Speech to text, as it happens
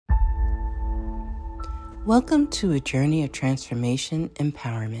Welcome to a journey of transformation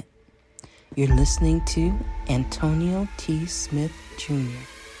empowerment. You're listening to Antonio T. Smith Jr.,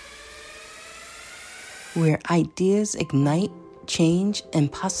 where ideas ignite, change,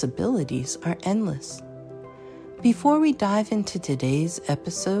 and possibilities are endless. Before we dive into today's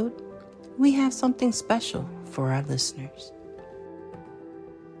episode, we have something special for our listeners.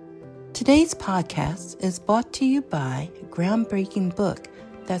 Today's podcast is brought to you by a groundbreaking book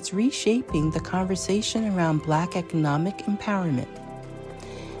that's reshaping the conversation around Black economic empowerment.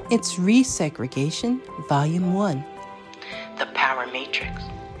 It's Resegregation, Volume 1, The Power Matrix,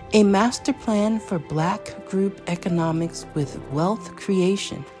 a master plan for Black group economics with wealth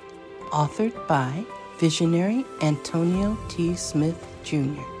creation, authored by visionary Antonio T. Smith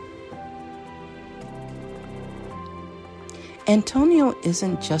Jr. Antonio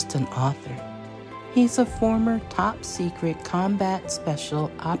isn't just an author. He's a former top-secret combat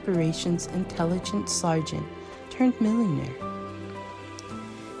special operations intelligence sergeant turned millionaire.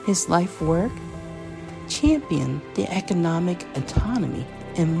 His life work championed the economic autonomy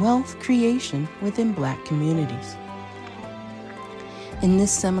and wealth creation within Black communities. In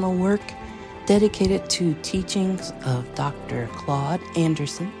this seminal work, dedicated to teachings of Dr. Claude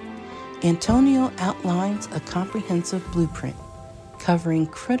Anderson, Antonio outlines a comprehensive blueprint covering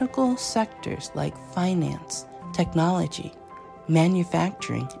critical sectors like finance, technology,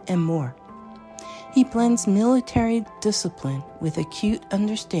 manufacturing, and more. He blends military discipline with acute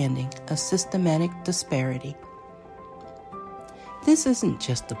understanding of systematic disparity. This isn't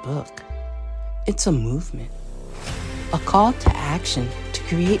just a book. It's a movement, a call to action to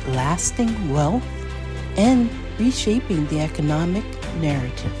create lasting wealth and reshaping the economic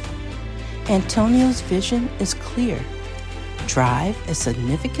narrative. Antonio's vision is clear. Drive a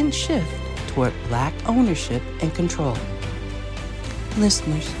significant shift toward Black ownership and control.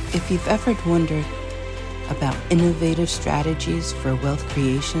 Listeners, if you've ever wondered about innovative strategies for wealth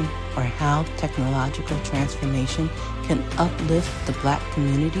creation or how technological transformation can uplift the Black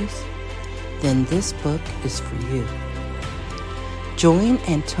communities, then this book is for you. Join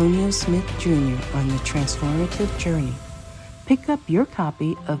Antonio Smith Jr. on the transformative journey. Pick up your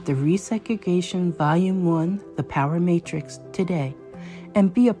copy of the Resegregation Volume 1, The Power Matrix, today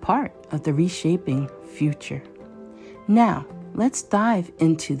and be a part of the reshaping future. Now, let's dive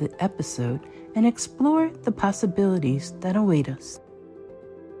into the episode and explore the possibilities that await us.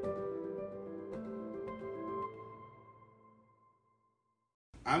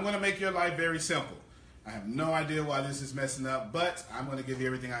 I'm going to make your life very simple. I have no idea why this is messing up, but I'm going to give you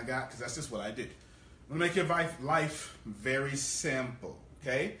everything I got because that's just what I do. I'm going to make your life very simple,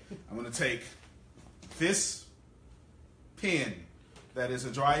 okay? I'm going to take this pen that is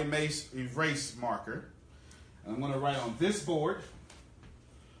a dry erase marker, and I'm going to write on this board,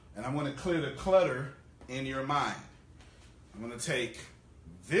 and I'm going to clear the clutter in your mind. I'm going to take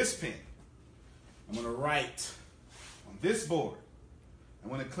this pen. I'm going to write on this board. I'm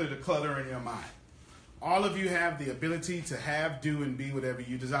going to clear the clutter in your mind. All of you have the ability to have, do, and be whatever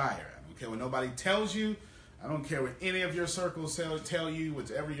you desire. I don't care what nobody tells you. I don't care what any of your circles tell you,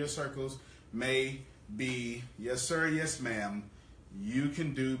 whatever your circles may be. Yes, sir, yes, ma'am. You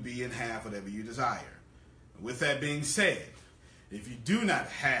can do, be, and have whatever you desire. With that being said, if you do not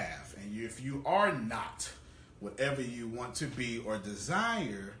have, and if you are not whatever you want to be or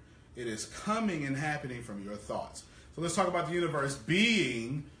desire, it is coming and happening from your thoughts. So let's talk about the universe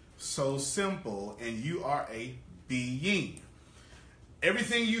being so simple, and you are a being.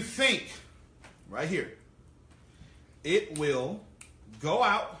 Everything you think, right here, it will go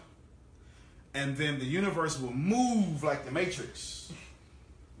out, and then the universe will move like the Matrix.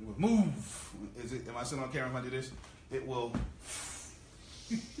 It will move. Am I still on camera if I do this? It will.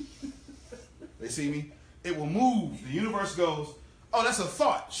 They see me? It will move. The universe goes, oh, that's a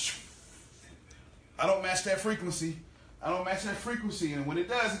thought. I don't match that frequency. And when it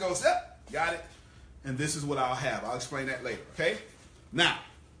does, it goes, yep, got it. And this is what I'll have. I'll explain that later, okay? Now,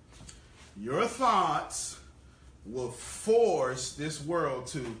 your thoughts will force this world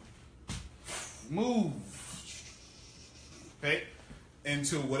to move, okay,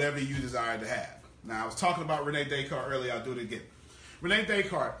 into whatever you desire to have. Now, I was talking about Rene Descartes earlier. I'll do it again. Rene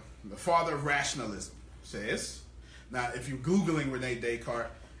Descartes, the father of rationalism, says, now, if you're Googling Rene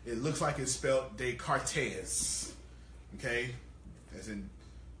Descartes, it looks like it's spelled Descartes, okay, as in,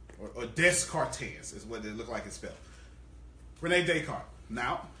 or Descartes is what it looked like it's spelled. Rene Descartes.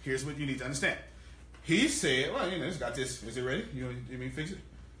 Now, here's what you need to understand. He said, well, it's got this. Is it ready? You want me to fix it?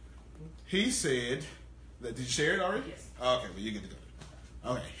 He said, did you share it already? Yes. Okay, well, you're good to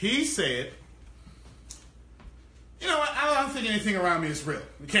go. Okay, he said, you know what, I don't think anything around me is real.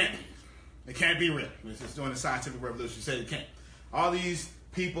 It can't be. It can't be real. It's during the scientific revolution. You said it can't. All these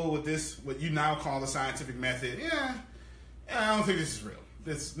people with this, what you now call the scientific method, I don't think this is real.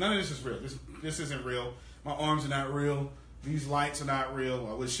 None of this is real. This isn't real. My arms are not real. These lights are not real.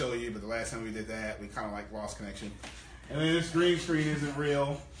 I would show you, but the last time we did that, we kind of like lost connection. And then this green screen isn't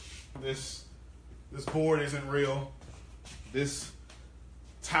real. This board isn't real. This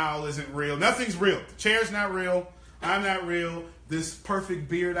towel isn't real. Nothing's real. The chair's not real. I'm not real. This perfect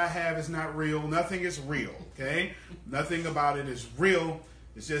beard I have is not real. Nothing is real, okay? Nothing about it is real.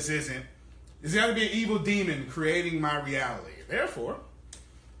 It just isn't. It's got to be an evil demon creating my reality. Therefore,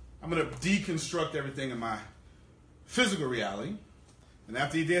 I'm going to deconstruct everything in my physical reality. And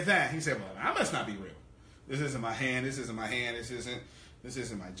after he did that, he said, well, I must not be real. This isn't my hand. This isn't my hand. This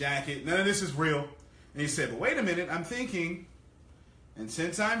isn't my jacket. None of this is real. And he said, but wait a minute. I'm thinking. And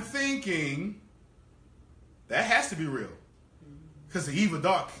since I'm thinking, that has to be real. Because the evil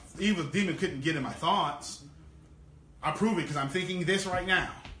demon couldn't get in my thoughts. I prove it because I'm thinking this right now.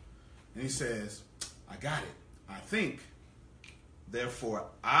 And he says, I got it. I think. Therefore,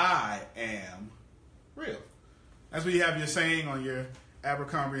 I am real. That's what you have your saying on your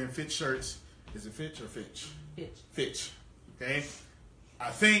Abercrombie and Fitch shirts. Is it Fitch or Fitch? Fitch. Fitch. Okay?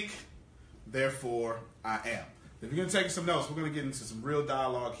 I think, therefore, I am. If you're going to take some notes, we're going to get into some real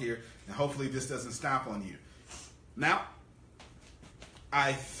dialogue here, and hopefully this doesn't stomp on you. Now,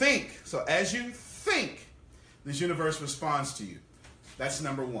 I think. So as you think, this universe responds to you. That's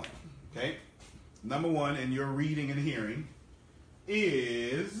number one. Okay? Number one in your reading and hearing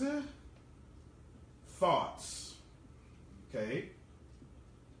is thoughts. Okay?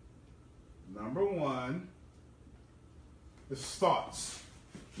 Number one is thoughts.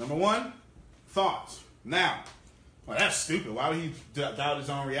 Number one, thoughts. Now, well, that's stupid. Why would he doubt his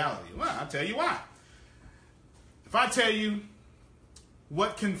own reality? Well, I'll tell you why. If I tell you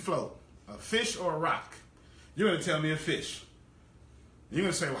what can float, a fish or a rock, you're going to tell me a fish. You're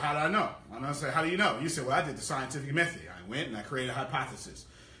going to say, well, how do I know? I'm going to say, how do you know? You say, well, I did the scientific method. I went and I created a hypothesis.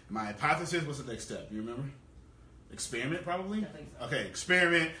 My hypothesis was the next step. You remember? Experiment, probably? I think so. Okay,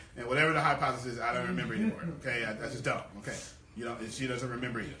 experiment, and whatever the hypothesis is, I don't remember anymore. Okay, that's just dumb. Okay, she doesn't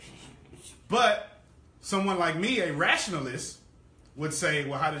remember either. But someone like me, a rationalist, would say,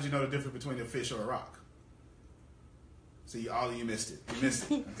 well, how did you know the difference between a fish or a rock? See, all of you missed it. You missed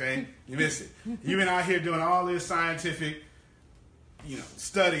it, okay? You missed it. You've been out here doing all this scientific,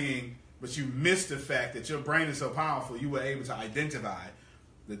 studying, but you missed the fact that your brain is so powerful, you were able to identify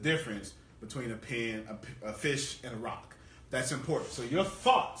the difference between a fish, and a rock. That's important. So your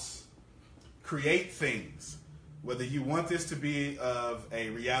thoughts create things, whether you want this to be of a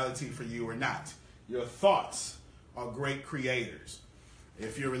reality for you or not. Your thoughts are great creators.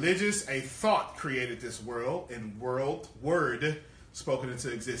 If you're religious, a thought created this world, and word spoken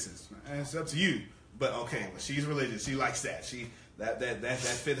into existence. And it's up to you. But okay, well, she's religious. She likes that. That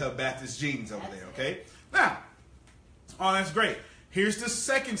fit her Baptist genes over there. Okay. Now, that's great. Here's the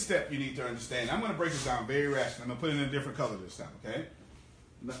second step you need to understand. I'm going to break this down very rationally. I'm going to put it in a different color this time. Okay.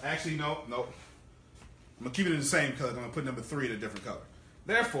 No, actually, no. I'm going to keep it in the same color. I'm going to put number 3 in a different color.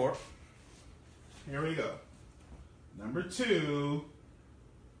 Therefore, here we go. Number 2.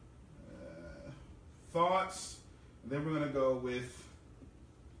 Thoughts, and then we're going to go with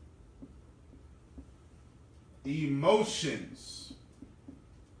emotions.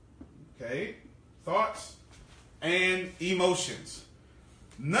 Okay? Thoughts and emotions.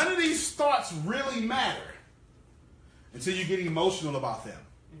 None of these thoughts really matter until you get emotional about them.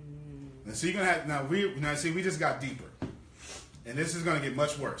 And so you're going to have, we just got deeper. And this is going to get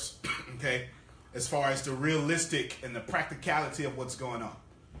much worse. Okay? As far as the realistic and the practicality of what's going on.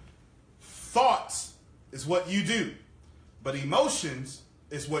 Thoughts is what you do, but emotions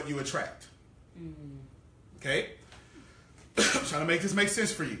is what you attract. Okay? I'm trying to make this make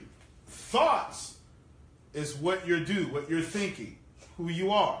sense for you. Thoughts is what you do, what you're thinking, who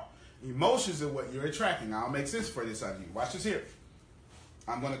you are. Emotions are what you're attracting. Now, I'll make sense for this out of you. Watch this here.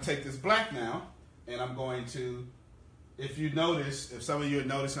 I'm going to take this black now, and I'm going to, if some of you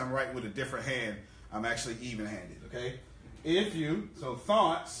notice I'm writing with a different hand, I'm actually even-handed, okay? So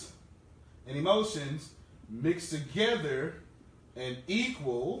thoughts and emotions mix together and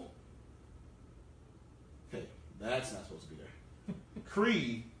equal, okay, that's not supposed to be there,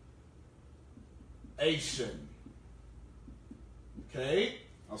 creation. Okay?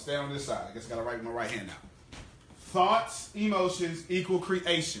 I'll stay on this side. I guess I got to write with my right hand now. Thoughts, emotions equal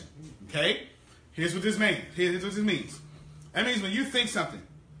creation. Okay? Here's what this means. Here's what this means. That means when you think something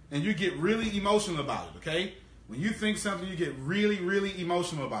and you get really emotional about it, okay? When you think something, you get really, really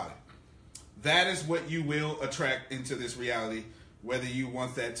emotional about it. That is what you will attract into this reality, whether you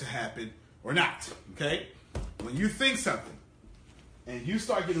want that to happen or not, okay? When you think something and you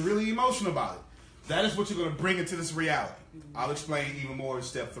start getting really emotional about it, that is what you're going to bring into this reality. I'll explain even more in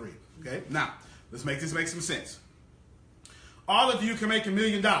step 3, okay? Now, let's make this make some sense. All of you can make $1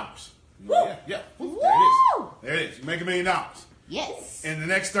 million. Yeah. Woo. There it is. There it is. You make $1 million. Yes. In the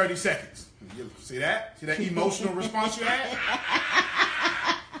next 30 seconds. You see that? See that emotional response you had?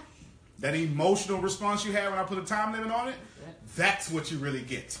 That emotional response you had when I put a time limit on it? That's what you really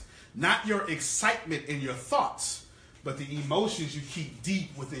get. Not your excitement in your thoughts, but the emotions you keep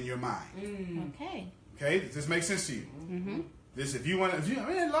deep within your mind. Okay? Does this make sense to you? This, if you want to,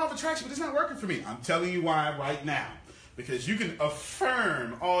 law of attraction, but it's not working for me. I'm telling you why right now. Because you can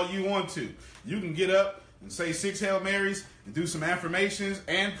affirm all you want to. You can get up and say 6 Hail Marys and do some affirmations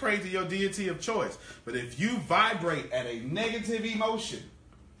and pray to your deity of choice. But if you vibrate at a negative emotion,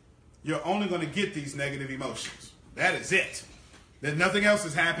 you're only going to get these negative emotions. That is it. There's nothing else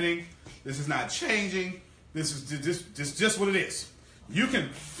is happening. This is not changing. This is just what it is. You can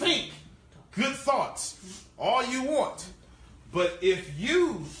think good thoughts all you want. But if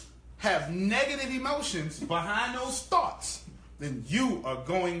you have negative emotions behind those thoughts, then you are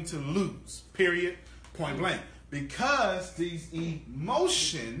going to lose. Period. Point blank. Because these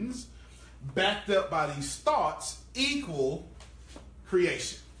emotions backed up by these thoughts equal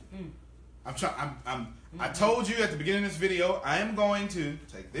creation. I told you at the beginning of this video, I am going to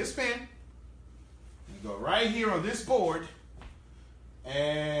take this pen and go right here on this board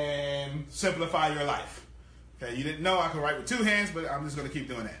and simplify your life. Okay, you didn't know I could write with 2 hands, but I'm just going to keep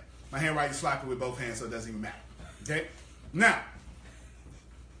doing that. My handwriting is sloppy with both hands, so it doesn't even matter. Okay? Now,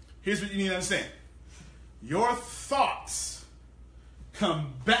 here's what you need to understand. Your thoughts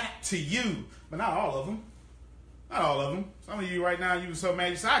come back to you, but not all of them. Not all of them. Some of you right now, you were so mad,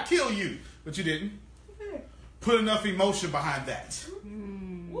 you said, I'll kill you, but you didn't. Put enough emotion behind that.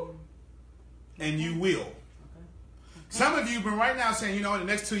 And you will. Some of you have been right now saying, in the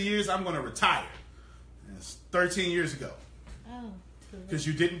next 2 years, I'm going to retire. And it's 13 years ago. Because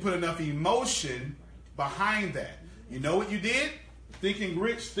you didn't put enough emotion behind that. You know what you did? Think and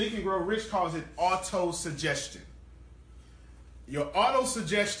Grow Rich calls it auto-suggestion. Your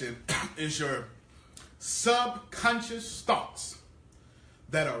auto-suggestion is your subconscious thoughts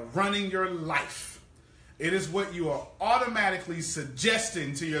that are running your life. It is what you are automatically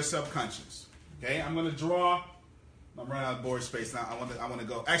suggesting to your subconscious. Okay, I'm going to draw. I'm running out of board space now. I want to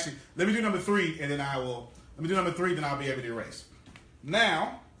go. Actually, let me do number 3, and then let me do number 3, then I'll be able to erase.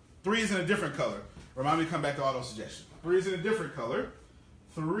 Now, 3 is in a different color. Remind me to come back to auto-suggestion. 3 is in a different color.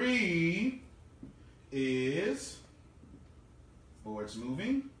 3 is, board's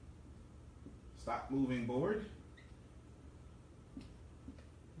moving. Stop moving, board.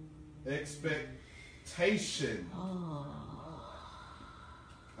 Expectation. All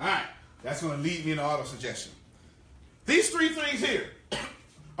right, that's going to lead me into auto-suggestion. These 3 things here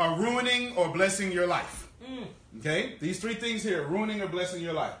are ruining or blessing your life. Okay? These 3 things here, ruining or blessing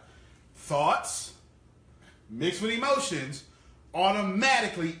your life. Thoughts mixed with emotions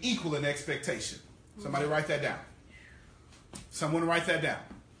automatically equal an expectation. Somebody write that down. Someone write that down.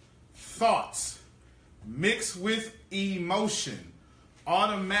 Thoughts mixed with emotion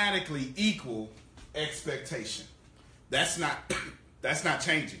automatically equal expectation. That's not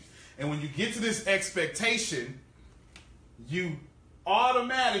changing. And when you get to this expectation, you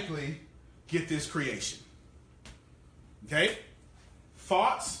automatically get this creation. Okay?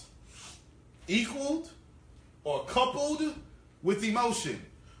 Thoughts equaled or coupled with emotion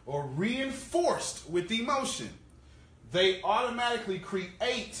or reinforced with emotion, they automatically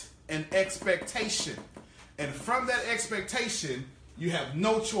create an expectation. And from that expectation, you have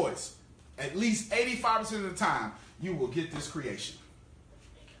no choice. At least 85% of the time, you will get this creation.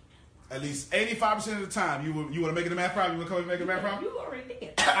 At least 85% of the time, you want to make it a math problem? You want to come and make it a math problem? You already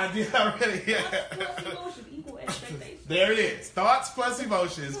did. I did already, yeah. Thoughts plus emotion equal expectations. There it is. Thoughts plus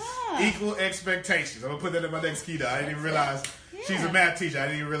emotions equal expectations. I'm going to put that in my next key, though. I didn't even realize she's a math teacher. I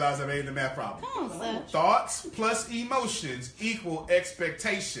didn't even realize I made the math problem. Come on, sir. Thoughts plus emotions equal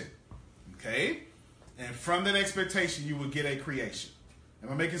expectation. Okay? And from that expectation, you will get a creation. Am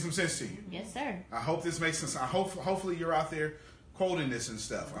I making some sense to you? Yes, sir. I hope this makes sense. Hopefully you're out there quoting this and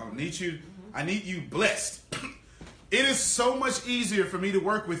stuff. I need you blessed. It is so much easier for me to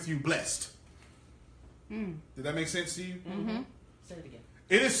work with you blessed. Did that make sense to you? Say it again.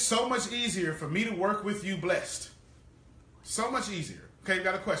 It is so much easier for me to work with you blessed. So much easier. Okay, you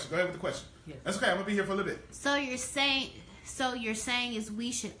got a question. Go ahead with the question. Yes. That's okay. I'm going to be here for a little bit. So you're saying is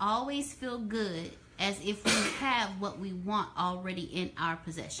we should always feel good as if we have what we want already in our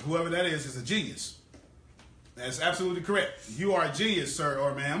possession. Whoever that is a genius. That's absolutely correct. You are a genius, sir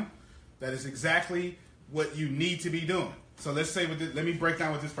or ma'am. That is exactly what you need to be doing. So let's say, let me break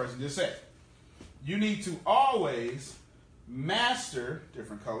down what this person just said. You need to always master,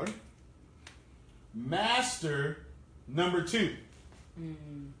 different color, master number 2.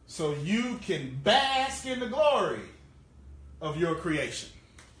 So you can bask in the glory of your creation.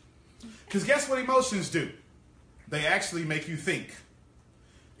 Because guess what emotions do? They actually make you think.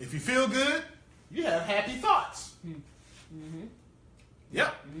 If you feel good, you have happy thoughts.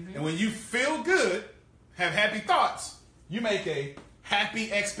 Yep. And when you feel good, have happy thoughts, you make a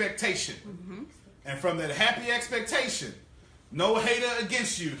happy expectation. And from that happy expectation, no hater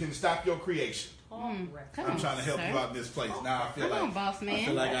against you can stop your creation. I'm trying to help you out in this place. Now I feel boss man. I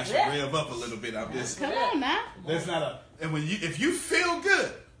feel like I should rev up a little bit. I'm just Come on now. there's not a and if you feel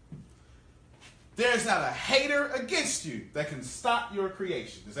good, there's not a hater against you that can stop your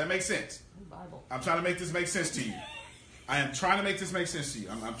creation. Does that make sense? Bible. I'm trying to make this make sense to you. I am trying to make this make sense to you.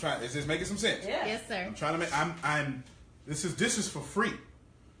 I'm trying. Is this making some sense? Yeah. Yes, sir. I'm trying to make. This is for free.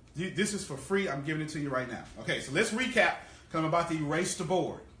 This is for free. I'm giving it to you right now. Okay, so let's recap. Because I'm about to erase the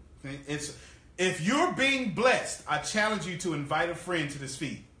board. Okay? If you're being blessed, I challenge you to invite a friend to this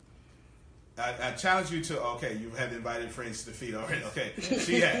feed. I challenge you to. Okay, you have invited friends to the feed already. Okay,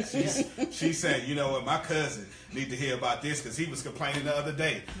 she has. She's saying, you know what, my cousin need to hear about this because he was complaining the other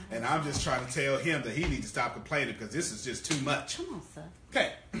day, and I'm just trying to tell him that he needs to stop complaining because this is just too much. Come on, sir.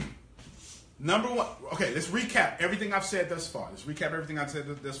 Okay. Number 1. Okay, let's recap everything I've said thus far.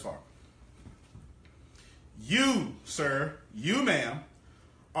 You, sir, you, ma'am,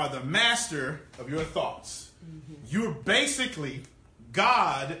 are the master of your thoughts. You're basically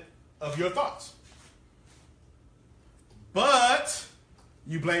God of your thoughts. But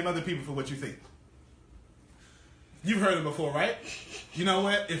you blame other people for what you think. You've heard it before, right? You know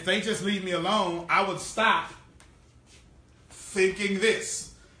what? If they just leave me alone, I would stop thinking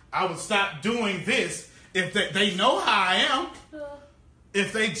this. I would stop doing this if they know how I am.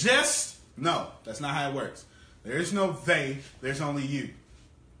 If they just... No, that's not how it works. There is no they. There's only you.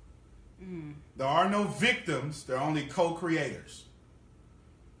 There are no victims. There are only co-creators.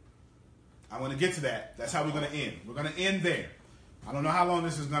 I want to get to that. That's how we're going to end. We're going to end there. I don't know how long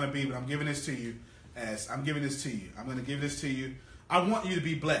this is going to be, but I'm giving this to you. I'm going to give this to you. I want you to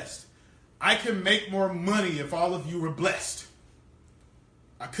be blessed. I can make more money if all of you were blessed.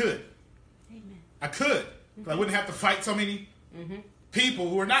 I could. Amen. I could. I wouldn't have to fight so many people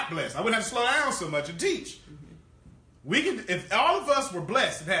who are not blessed. I wouldn't have to slow down so much and teach. We can, if all of us were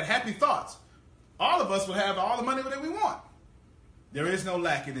blessed and had happy thoughts, all of us would have all the money that we want. There is no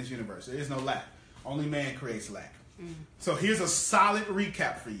lack in this universe. There is no lack. Only man creates lack. So here's a solid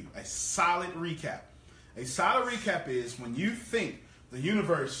recap for you. A solid recap. A solid recap is when you think the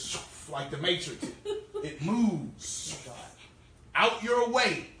universe, like the Matrix, it moves out your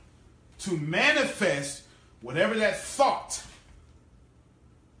way to manifest whatever that thought.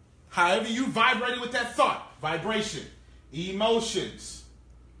 However you vibrated with that thought. Vibration. Emotions.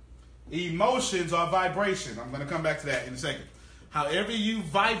 Emotions are vibration. I'm going to come back to that in a second. However you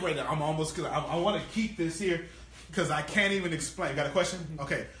vibrate, I want to keep this here because I can't even explain. Got a question?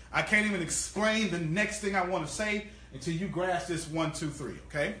 Okay. I can't even explain the next thing I want to say until you grasp this 1, 2, 3.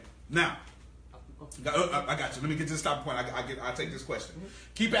 Okay? Now, I got you. Let me get to the stop point. I'll take this question.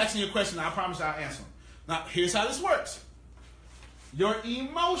 Keep asking your question. I promise I'll answer them. Now, here's how this works. Your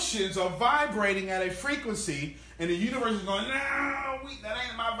emotions are vibrating at a frequency, and the universe is going, no, that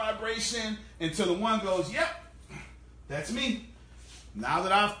ain't my vibration, until the one goes, yep, that's me. Now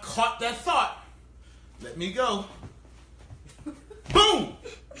that I've caught that thought, let me go. Boom!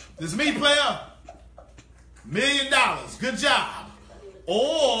 This is me, player. $1 million. Good job.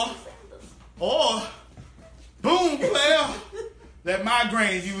 Or, boom, player. That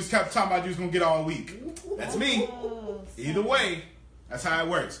migraine you was kept talking about you was going to get all week. That's me. Either way, that's how it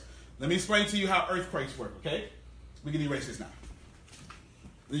works. Let me explain to you how earthquakes work, okay? We can erase this now.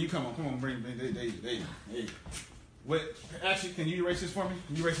 Then you come on, bring there you go. Wait, actually, can you erase this for me?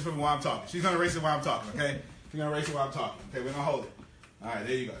 Can you erase it for me while I'm talking? She's going to erase it while I'm talking, okay? She's going to erase it while I'm talking. Okay, we're going to hold it. All right,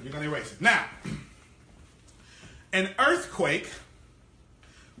 there you go. You're going to erase it. Now, an earthquake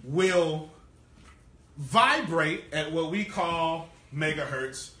will vibrate at what we call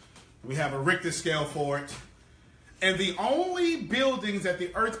megahertz. We have a Richter scale for it. And the only buildings that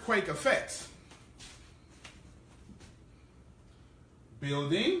the earthquake affects.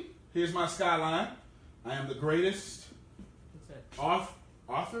 Building. Here's my skyline. I am the greatest artist.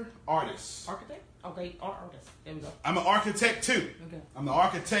 Architect? Okay, artist. There we go. I'm an architect too. Okay. I'm the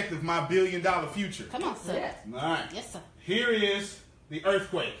architect of my $1 billion future. Come on, sir. Yes. All right. Yes, sir. Here is the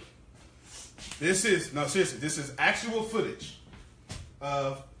earthquake. This is actual footage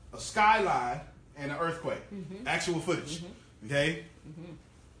of a skyline, and an earthquake. Actual footage. Okay?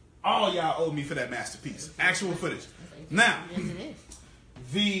 All y'all owe me for that masterpiece. Actual footage. Now, Yes, it is.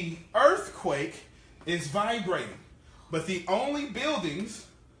 the earthquake is vibrating, but the only buildings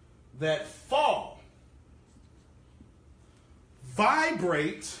that fall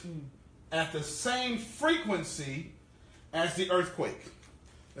vibrate at the same frequency as the earthquake.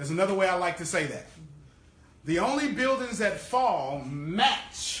 There's another way I like to say that. The only buildings that fall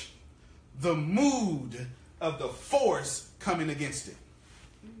match the mood of the force coming against it.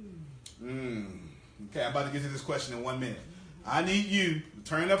 Okay, I'm about to get to this question in 1 minute. I need you to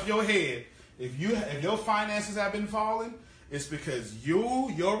turn up your head. If your finances have been falling, it's because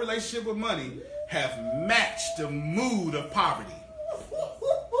your relationship with money have matched the mood of poverty.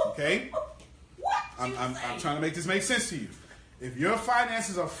 Okay? I'm trying to make this make sense to you. If your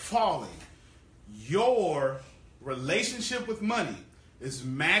finances are falling, your relationship with money is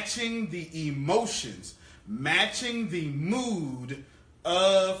matching the emotions, matching the mood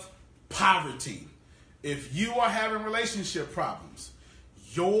of poverty. If you are having relationship problems,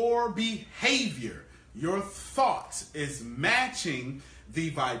 your behavior, your thoughts is matching the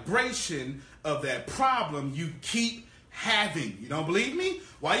vibration of that problem you keep having. You don't believe me?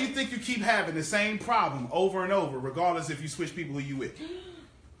 Why do you think you keep having the same problem over and over, regardless if you switch people who you with?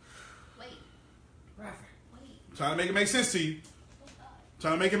 Wait. Reverend. Wait. Trying to make it make sense to you.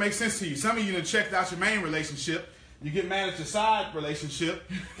 Trying to make it make sense to you. Some of you done checked out your main relationship. You get mad at your side relationship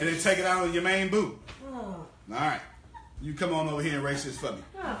and then take it out on your main boo. Oh. All right. You come on over here and erase this for me.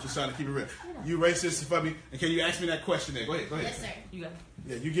 Just trying to keep it real. You erase this for me. And can you ask me that question there? Go ahead. Yes, sir. You got it.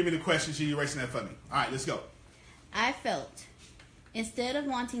 Yeah, you give me the question. You erasing that for me. All right, let's go. I felt, instead of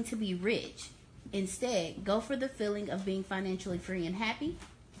wanting to be rich, instead go for the feeling of being financially free and happy.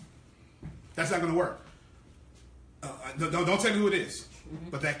 That's not going to work. Don't tell me who it is.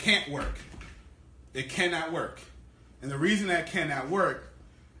 But that can't work. It cannot work. And the reason that cannot work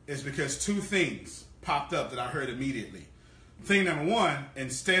is because two things popped up that I heard immediately. Thing number one,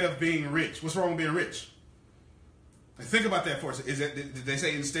 instead of being rich. What's wrong with being rich? And think about that for a second. Did they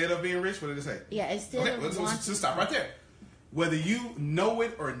say instead of being rich? What did they say? Yeah, instead Okay, of let's wanting... stop right there. Whether you know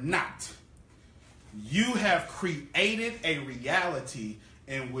it or not, you have created a reality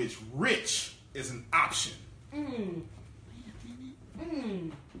in which rich is an option.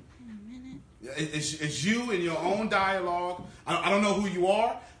 It's you in your own dialogue. I don't know who you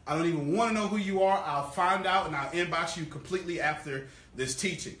are. I don't even want to know who you are. I'll find out and I'll inbox you completely after this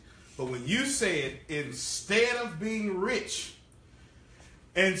teaching. But when you said instead of being rich,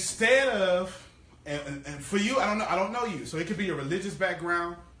 instead of, and for you, I don't know you. So it could be a religious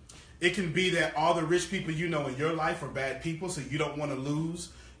background. It can be that all the rich people you know in your life are bad people, so you don't want to lose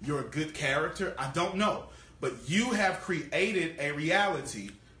your good character. I don't know. But you have created a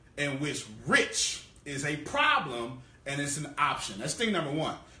reality in which rich is a problem and it's an option. That's thing number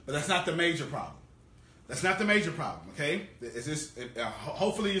one. But that's not the major problem. That's not the major problem, okay? Is this?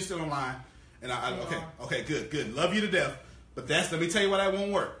 Hopefully you're still online. And okay, good. Love you to death. But let me tell you why that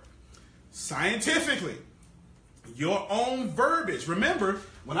won't work. Scientifically, your own verbiage. Remember,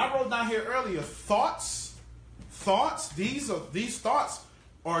 when I wrote down here earlier, thoughts, these thoughts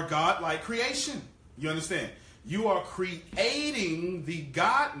are God-like creation. You understand? You are creating the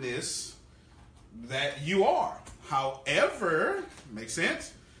godness that you are. However, makes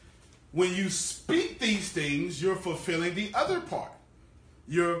sense? When you speak these things, you're fulfilling the other part.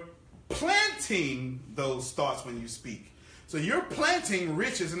 You're planting those thoughts when you speak. So you're planting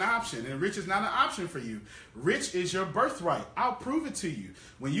rich as an option, and rich is not an option for you. Rich is your birthright. I'll prove it to you.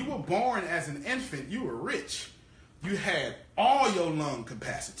 When you were born as an infant, you were rich. You had all your lung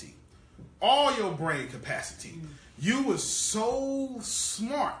capacity, all your brain capacity. You were so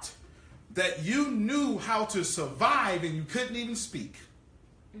smart that you knew how to survive and you couldn't even speak.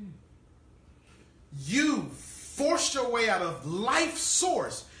 You forced your way out of life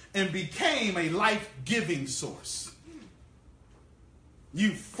source and became a life-giving source.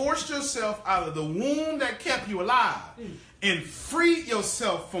 You forced yourself out of the womb that kept you alive and freed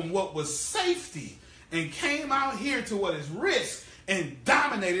yourself from what was safety and came out here to what is risk and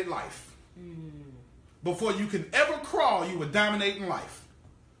dominated life. Before you could ever crawl, you were dominating life.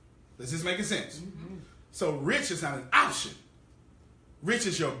 Does this make sense? So rich is not an option. Rich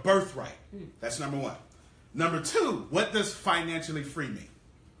is your birthright. That's number one. Number two, what does financially free mean?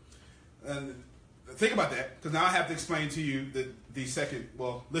 Think about that, because now I have to explain to you the second.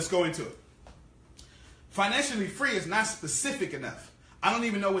 Well, let's go into it. Financially free is not specific enough. I don't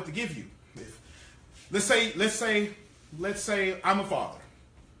even know what to give you. Let's say I'm a father,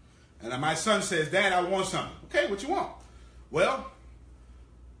 and my son says, "Dad, I want something." Okay, what you want? Well,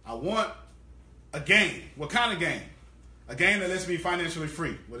 I want a game. What kind of game? A game that lets me be financially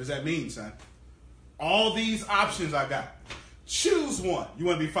free. What does that mean, son? All these options I got. Choose one. You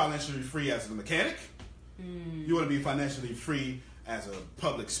want to be financially free as a mechanic? You want to be financially free as a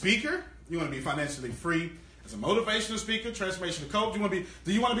public speaker? You want to be financially free as a motivational speaker, transformational coach?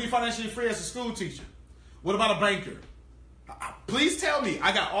 Do you want to be financially free as a school teacher? What about a banker? Please tell me.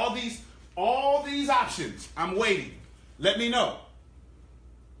 I got all these options. I'm waiting. Let me know.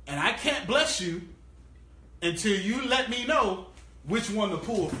 And I can't bless you until you let me know which one to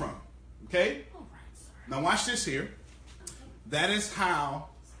pull from. Okay? Now watch this here. That is how,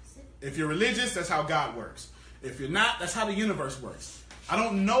 if you're religious, that's how God works. If you're not, that's how the universe works. I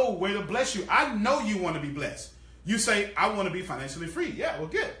don't know where to bless you. I know you want to be blessed. You say, I want to be financially free. Yeah, well,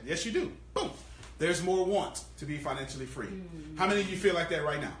 good. Yes, you do. Boom. There's more want to be financially free. How many of you feel like that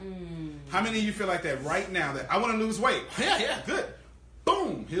right now? How many of you feel like that right now? That I want to lose weight. Yeah, good.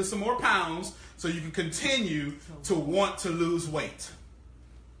 Boom. Here's some more pounds so you can continue to want to lose weight.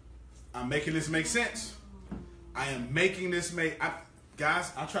 I'm making this make sense. I am making this make.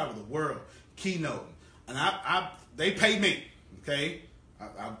 Guys, I travel the world keynoting, and they pay me. Okay,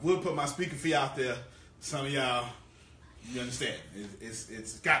 I would put my speaker fee out there. Some of y'all, you understand?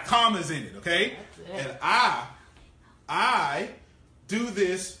 It's got commas in it. Okay, and I do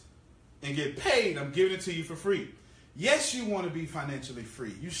this and get paid. I'm giving it to you for free. Yes, you want to be financially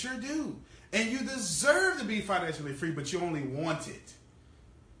free. You sure do, and you deserve to be financially free. But you only want it.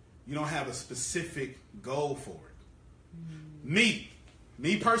 You don't have a specific goal for it. Me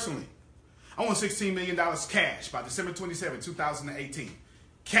personally, I want $16 million cash by December 27, 2018.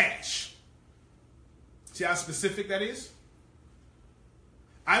 Cash. See how specific that is?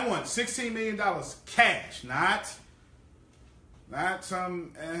 I want $16 million cash, not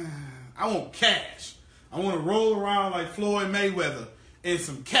some, I want cash. I want to roll around like Floyd Mayweather in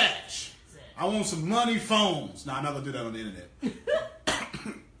some cash. I want some money phones. No, I'm not going to do that on the internet.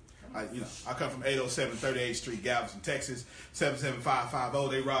 I come from 807 38th Street, Galveston, Texas, 77550.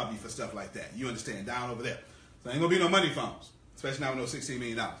 They rob you for stuff like that. You understand? Down over there. So ain't going to be no money phones, especially now with no $16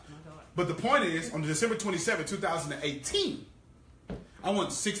 million. But the point is, on December 27, 2018, I want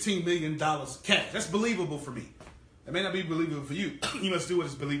 $16 million cash. That's believable for me. It may not be believable for you. You must do what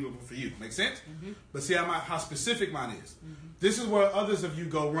is believable for you. Make sense? Mm-hmm. But see how specific mine is. Mm-hmm. This is where others of you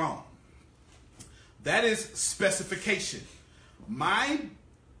go wrong. That is specification. My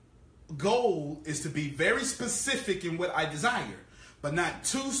goal is to be very specific in what I desire, but not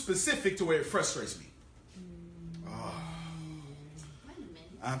too specific to where it frustrates me. Oh,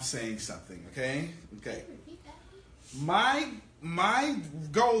 I'm saying something, okay? Okay. My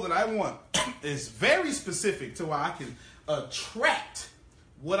goal that I want is very specific to where I can attract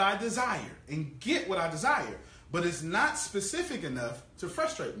what I desire and get what I desire, but it's not specific enough to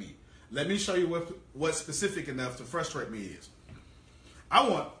frustrate me. Let me show you what specific enough to frustrate me is. I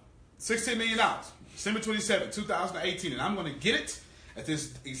want $16 million, December 27, 2018, and I'm going to get it at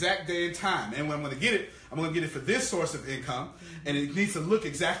this exact day and time. And when I'm going to get it, I'm going to get it for this source of income, and it needs to look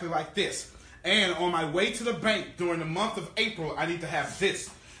exactly like this. And on my way to the bank during the month of April, I need to have this.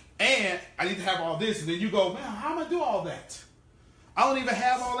 And I need to have all this. And then you go, man, how am I going to do all that? I don't even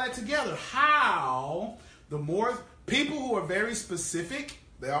have all that together. How? The more people who are very specific,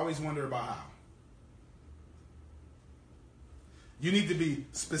 they always wonder about how. You need to be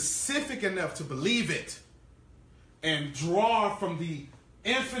specific enough to believe it and draw from the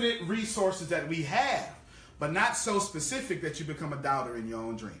infinite resources that we have, but not so specific that you become a doubter in your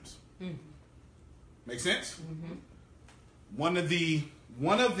own dreams. Mm-hmm. Make sense? Mm-hmm. One of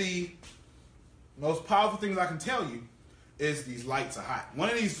the most powerful things I can tell you is these lights are hot. One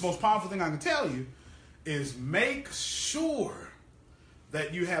of these most powerful things I can tell you is make sure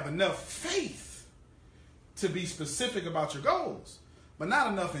that you have enough faith to be specific about your goals, but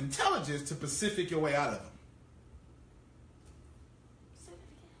not enough intelligence to specific your way out of them.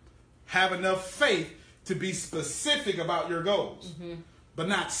 Have enough faith to be specific about your goals, but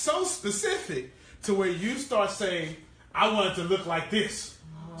not so specific to where you start saying, I want it to look like this.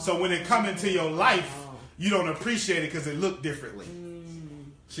 So when it come into your life, you don't appreciate it because it looked differently.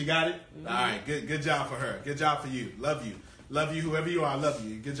 She got it? All right, good job for her. Good job for you. Love you. Love you, whoever you are, I love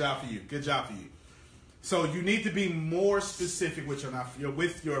you. Good job for you. Good job for you. So you need to be more specific with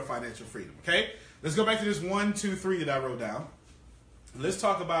your financial freedom, okay? Let's go back to this 1, 2, 3 that I wrote down. Let's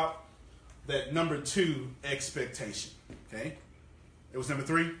talk about that number 2, expectation, okay? It was number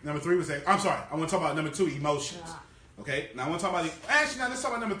 3. Number 3 was, I'm sorry, I want to talk about number 2, emotions, okay? Now I want to talk about, now let's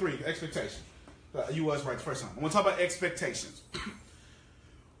talk about number 3, expectation. You was right the first time. I want to talk about expectations.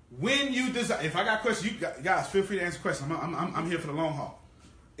 When you desire, if I got questions, you guys feel free to answer questions. I'm here for the long haul.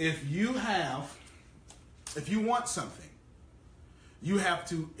 if you want something, you have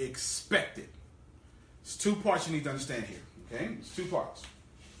to expect it. It's two parts you need to understand here. Okay? It's two parts.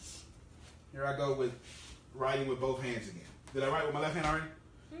 Here I go with writing with both hands again. Did I write with my left hand already?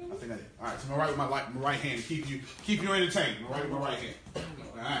 I think I did. All right, so I'm going to write with my right hand to keep you entertained. I'm going to write with my right hand.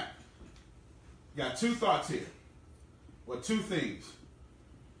 All right. Got two thoughts here. Well, two things.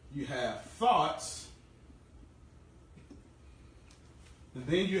 You have thoughts, and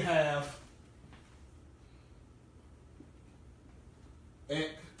then you have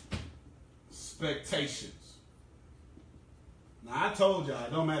expectations. Now, I told y'all,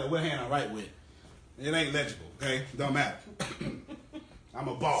 it don't matter what hand I write with. It ain't legible, okay? It don't matter. I'm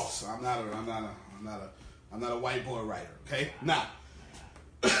a boss. I'm not a white boy writer, okay? Now,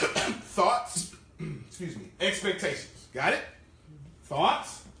 thoughts, excuse me, expectations. Got it?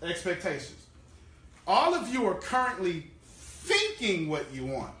 Thoughts, expectations. All of you are currently thinking what you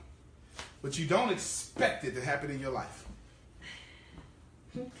want, but you don't expect it to happen in your life.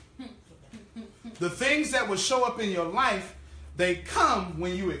 The things that will show up in your life, they come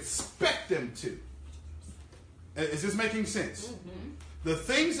when you expect them to. Is this making sense? Mm-hmm. The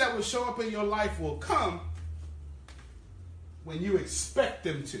things that will show up in your life will come when you expect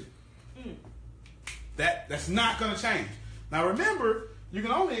them to. Mm. That's not going to change. Now remember, you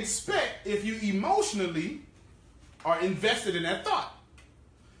can only expect if you emotionally are invested in that thought.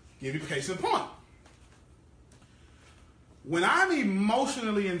 Give you case in point. When I'm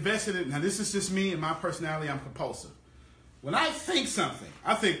emotionally invested in, now this is just me and my personality, I'm compulsive. When I think something,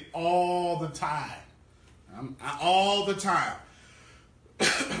 I think all the time. All the time.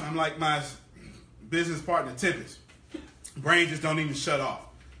 I'm like my business partner, Tempest. Brain just don't even shut off.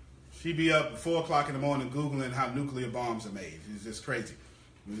 She be up at 4 o'clock in the morning Googling how nuclear bombs are made. It's just crazy.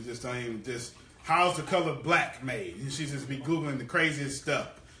 We just don't even how's the color black made? And she just be Googling the craziest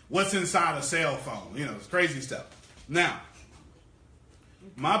stuff. What's inside a cell phone? You know, it's crazy stuff. Now,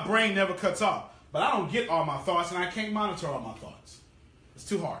 my brain never cuts off, but I don't get all my thoughts and I can't monitor all my thoughts. It's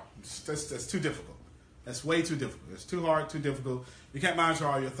too hard. That's too difficult. That's way too difficult. It's too hard, too difficult. You can't monitor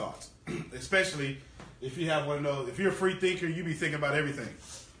all your thoughts, especially if you have one of those. If you're a free thinker, you be thinking about everything.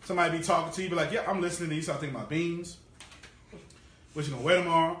 Somebody be talking to you, be like, yeah, I'm listening to you. Start thinking about beans. What you gonna wear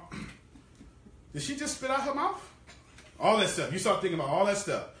tomorrow? Did she just spit out her mouth? All that stuff. You start thinking about all that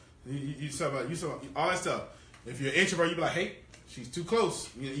stuff. You start all that stuff. If you're an introvert, you be like, hey, she's too close.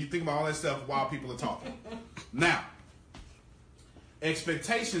 You think about all that stuff while people are talking. Now,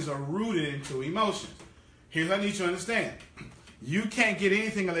 expectations are rooted into emotions. Here's what I need you to understand. You can't get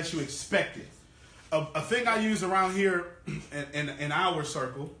anything unless you expect it. A thing I use around here in our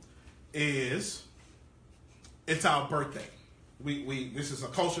circle is it's our birthday. This is a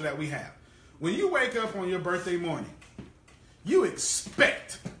culture that we have. When you wake up on your birthday morning, you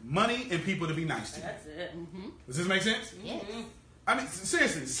expect money and people to be nice to you. That's it. Mm-hmm. Does this make sense? Yes. I mean,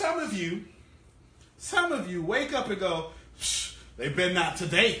 seriously, some of you wake up and go, shh, they better not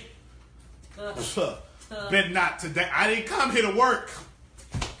today. Better not today. I didn't come here to work.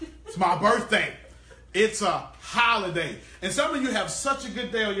 It's my birthday. It's a holiday. And some of you have such a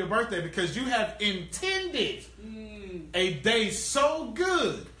good day on your birthday because you have intended a day so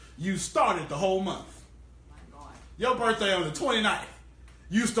good you started the whole month. My God. Your birthday on the 29th.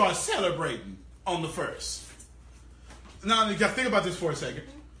 You start celebrating on the 1st. Now, you got to think about this for a second.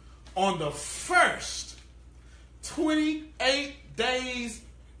 On the 1st, 28 days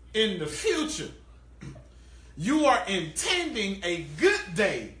in the future, you are intending a good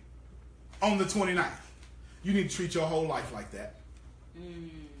day on the 29th. You need to treat your whole life like that.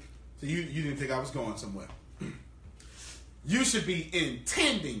 So you didn't think I was going somewhere. You should be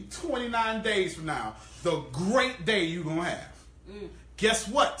intending 29 days from now the great day you're going to have. Guess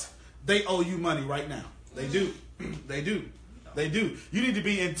what? They owe you money right now. They do. They do. They do. You need to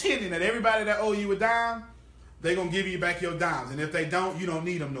be intending that everybody that owe you a dime, they're going to give you back your dimes. And if they don't, you don't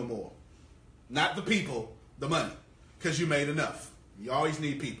need them no more. Not the people, the money. Because you made enough. You always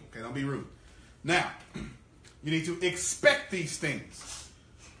need people. Okay, don't be rude. Now, you need to expect these things.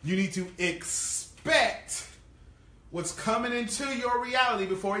 You need to expect what's coming into your reality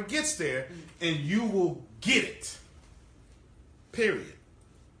before it gets there, and you will get it. Period.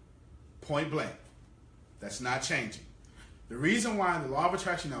 Point blank. That's not changing. The reason why the law of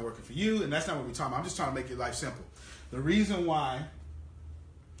attraction not working for you, and that's not what we're talking about. I'm just trying to make your life simple. The reason why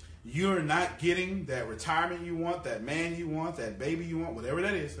you're not getting that retirement you want, that man you want, that baby you want, whatever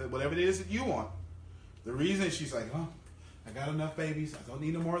it is that you want, the reason she's like, oh, I got enough babies. I don't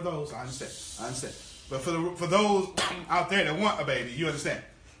need no more of those. I understand. But for those out there that want a baby, you understand.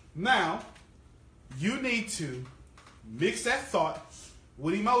 Now, you need to mix that thought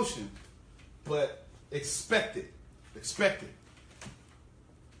with emotion, but expect it. Expect it.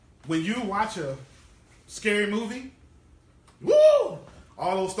 When you watch a scary movie, woo!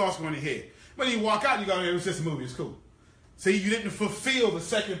 All those thoughts go in your head. When you walk out, you go, it was just a movie, it's cool. See, you didn't fulfill the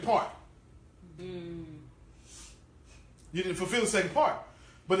second part. You didn't fulfill the second part.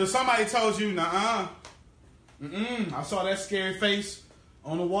 But if somebody told you, I saw that scary face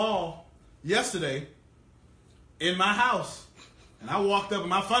on the wall yesterday in my house, and I walked up and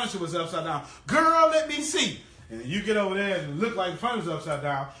my furniture was upside down. Girl, let me see. And you get over there and it look like the furniture's upside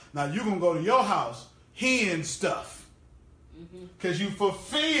down. Now you're going to go to your house, hearing stuff. Because you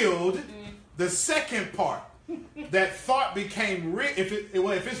fulfilled the second part. That thought became real. If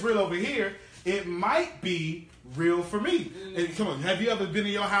it's real over here, it might be real for me. And come on, have you ever been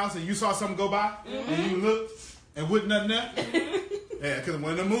in your house and you saw something go by and you looked and wasn't nothing there? Yeah, because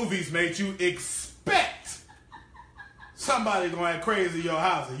one of the movies made you expect somebody going crazy in your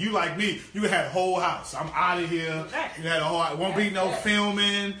house. And you like me, you had a whole house. I'm out of here. You had a whole house. Won't be no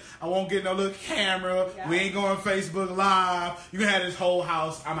filming. I won't get no little camera. We ain't going Facebook Live. You had this whole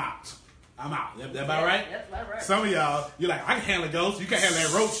house. I'm out. That about right? That's about right. Some of y'all, you're like, I can handle a ghost. You can't handle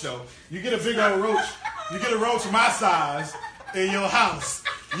that roach, though. You get a big old roach. You get a roach my size in your house.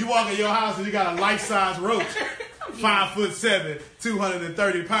 You walk in your house and you got a life-size roach. 5'7",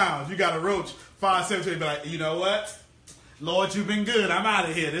 230 pounds. You got a roach, 5'7", be like, you know what? Lord, you've been good. I'm out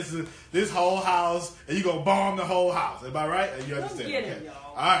of here. This whole house, and you gonna bomb the whole house. Am I right? You understand? Get Okay. it,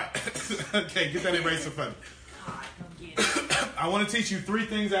 y'all. All right. Okay, get that eraser for me. God, come get it. I want to teach you 3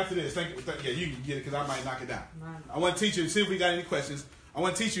 things after this. Yeah, you can get it because I might knock it down. I want to teach you, see if we got any questions. I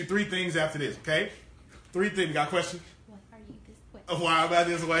want to teach you 3 things after this, okay? 3 things. You got a question? Why are you this way? Why am I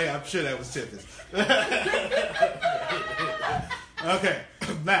this way? I'm sure that was Tiffany's. Okay,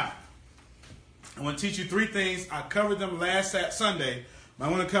 now, I want to teach you 3 things. I covered them last Sunday, but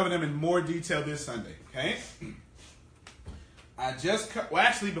I want to cover them in more detail this Sunday, okay?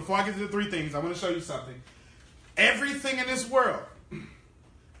 Actually, before I get to the 3 things, I want to show you something. Everything in this world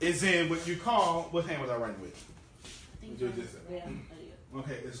is in what you call, what hand was I writing with? Yeah, I did.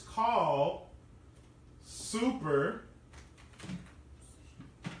 Okay, it's called superposition.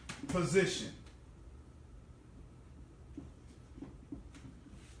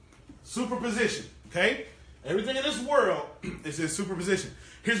 Superposition, okay? Everything in this world is in superposition.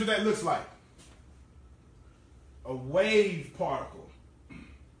 Here's what that looks like. A wave particle.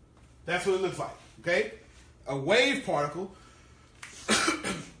 That's what it looks like, okay? A wave particle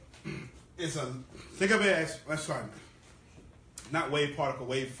is think of it as, let's try, not wave particle,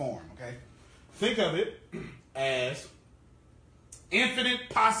 wave form, okay? Think of it as infinite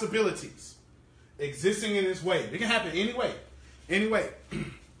possibilities existing in this wave. It can happen any way.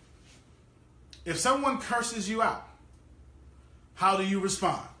 If someone curses you out, how do you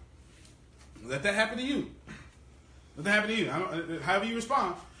respond? Let that happen to you. However you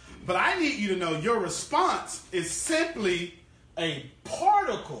respond. But I need you to know your response is simply a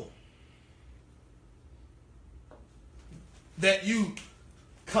particle that you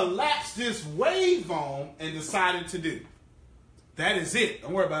collapsed this wave on and decided to do. That is it.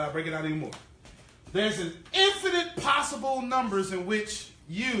 Don't worry about it. I'll break it out anymore. There's an infinite possible numbers in which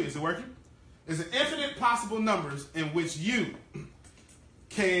is it working? There's an infinite possible numbers in which you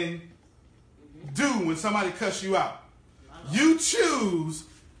can do when somebody cuss you out. You choose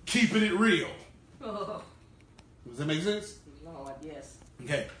keeping it real. Does that make sense? Lord, yes.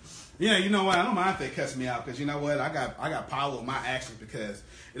 Okay. Yeah, you know what? I don't mind if they cuss me out because you know what? I got power with my actions because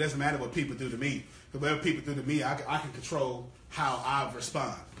it doesn't matter what people do to me. Because whatever people do to me, I can control how I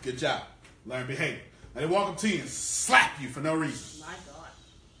respond. Good job. Learn behavior. Now they walk up to you and slap you for no reason. My God.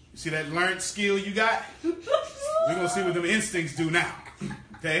 You see that learned skill you got? We're going to see what them instincts do now.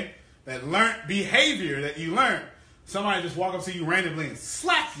 Okay? That learned behavior that you learned. Somebody just walk up to you randomly and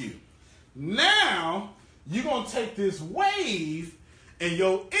slap you. Now, you're going to take this wave and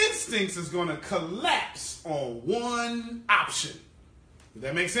your instincts is going to collapse on one option. Does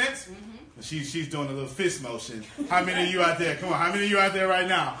that make sense? Mm-hmm. She's doing a little fist motion. How many of you out there? Come on, how many of you out there right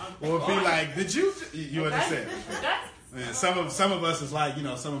now will be like, did you understand? And some of us is like,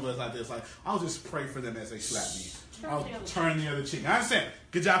 some of us out there is like, I'll just pray for them as they slap me. I'll turn the other cheek. I understand.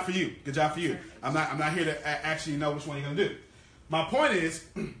 Good job for you. I'm not here to actually know which one you're gonna do. My point is,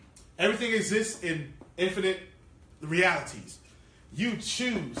 everything exists in infinite realities. You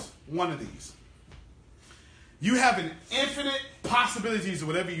choose one of these. You have an infinite possibilities of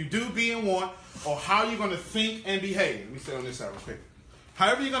whatever you do, be, and want, or how you're gonna think and behave. Let me say on this side real quick.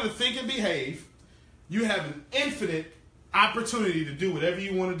 However you're gonna think and behave, you have an infinite opportunity to do whatever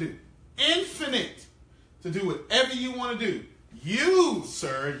you want to do. Infinite to do whatever you want to do. You,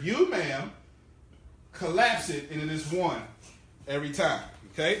 sir, you, ma'am, collapse it into this one every time.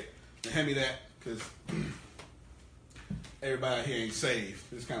 Okay? Now hand me that, because everybody here ain't saved.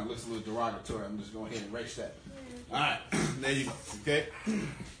 This kind of looks a little derogatory. I'm just going ahead and erase that. All right. There you go. Okay?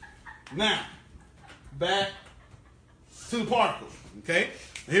 Now, back to the particle. Okay?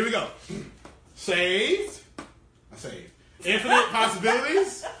 Here we go. Saved. I saved. Infinite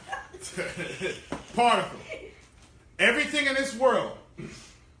possibilities. Particle. Everything in this world.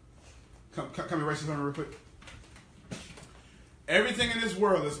 Come erase this one real quick. Everything in this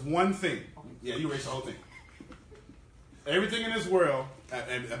world is one thing. Yeah, you erase the whole thing. Everything in this world.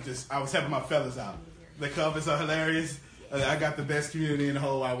 I was having my fellas out. The covers are hilarious. I got the best community in the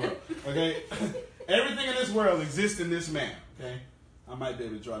whole wide world. Okay? Everything in this world exists in this man. Okay? I might be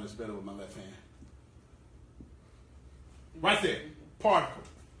able to draw this better with my left hand. Right there. Particle.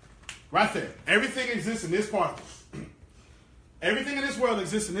 Right there. Everything exists in this particle. Everything in this world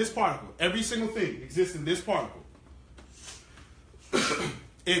exists in this particle. Every single thing exists in this particle.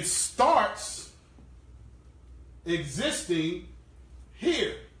 It starts existing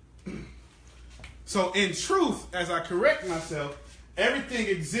here. So in truth, as I correct myself, everything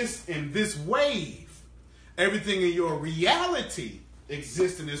exists in this wave. Everything in your reality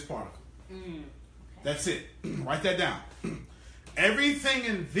exists in this particle. That's it. Write that down. Everything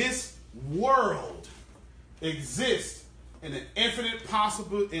in this world exists in an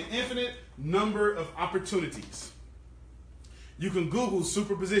infinite number of opportunities. You can Google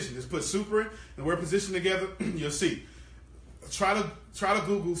superposition. Just put super and the word position together. You'll see. Try to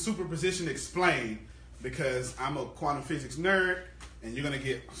Google superposition explain, because I'm a quantum physics nerd, and you're going to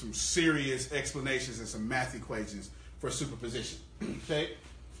get some serious explanations and some math equations for superposition. Okay?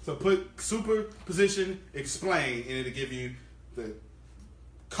 So put superposition explain, and it'll give you the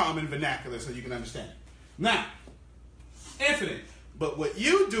common vernacular so you can understand it. Now, infinite. But what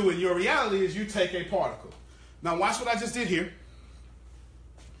you do in your reality is you take a particle. Now watch what I just did here.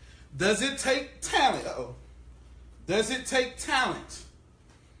 Does it take talent? Does it take talent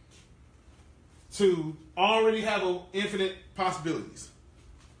to already have infinite possibilities?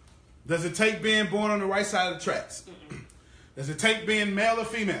 Does it take being born on the right side of the tracks? Does it take being male or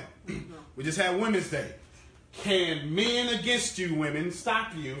female? We just had Women's Day. Can men against you, women,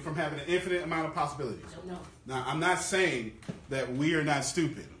 stop you from having an infinite amount of possibilities? No. Now, I'm not saying that we are not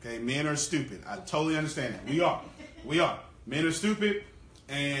stupid. Okay, men are stupid. I totally understand that. We are. We are. Men are stupid,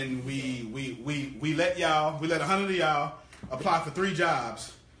 and we let 100 of y'all apply for 3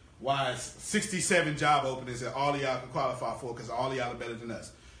 jobs, while it's 67 job openings that all of y'all can qualify for, because all of y'all are better than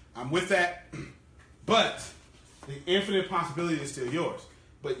us. I'm with that, but the infinite possibility is still yours.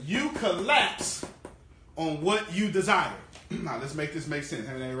 But you collapse on what you desire. Now, let's make this make sense.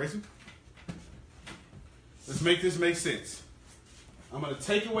 Have an erasing? Let's make this make sense. I'm going to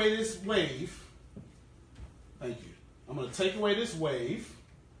take away this wave. Thank you. I'm going to take away this wave,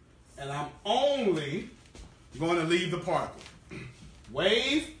 and I'm only going to leave the particle.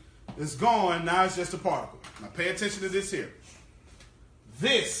 Wave is gone. Now it's just a particle. Now pay attention to this here.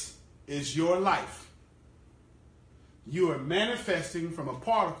 This is your life. You are manifesting from a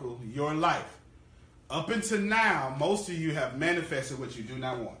particle your life. Up until now, most of you have manifested what you do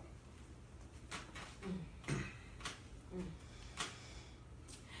not want.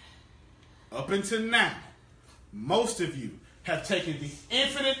 Up until now, most of you have taken the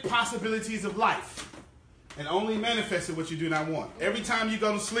infinite possibilities of life and only manifested what you do not want. Every time you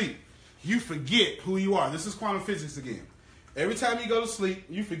go to sleep, you forget who you are. This is quantum physics again. Every time you go to sleep,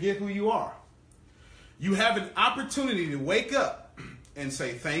 you forget who you are. You have an opportunity to wake up and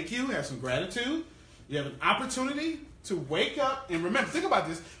say thank you, have some gratitude. You have an opportunity to wake up and remember. Think about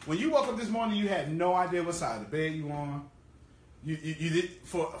this. When you woke up this morning, you had no idea what side of the bed you on. You did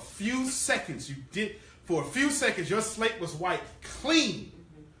for a few seconds. For a few seconds, your slate was white, clean.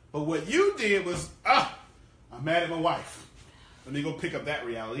 But what you did was, I'm mad at my wife. Let me go pick up that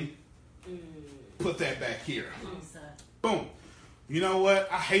reality. Put that back here. Boom. You know what?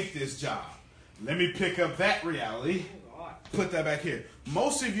 I hate this job. Let me pick up that reality. Put that back here.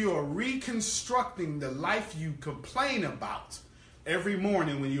 Most of you are reconstructing the life you complain about every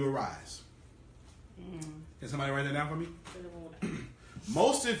morning when you arise. Can somebody write that down for me?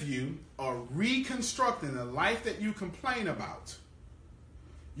 Most of you are reconstructing the life that you complain about.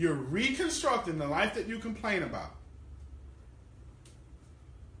 You're reconstructing the life that you complain about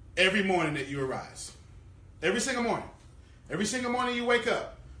every morning that you arise. Every single morning. Every single morning you wake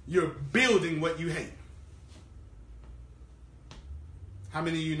up, you're building what you hate. How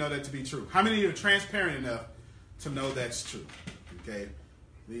many of you know that to be true? How many of you are transparent enough to know that's true? Okay?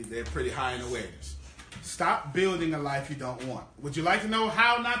 They're pretty high in awareness. Stop building a life you don't want. Would you like to know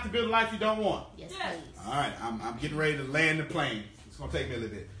how not to build a life you don't want? Yes, Yes. please. All right, I'm getting ready to land the plane. It's gonna take me a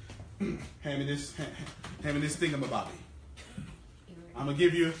little bit. Hand me this thingamabobby. I'm gonna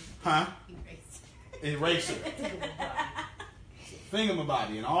give you, eraser.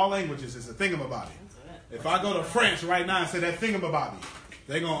 Thingamabobby. In all languages, it's a thingamabobby. If I go to French right now and say that thingamabobby,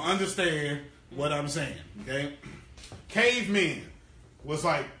 they're gonna understand what I'm saying. Okay? Cavemen was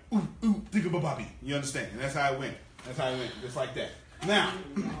like, ooh, thingamabobby. You understand? And that's how it went. Just like that. Now,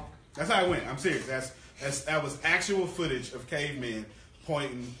 that's how it went. I'm serious. That was actual footage of cavemen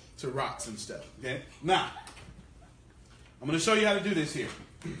pointing to rocks and stuff. Okay? Now, I'm going to show you how to do this here.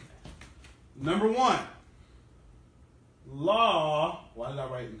 Number 1, law. Why did I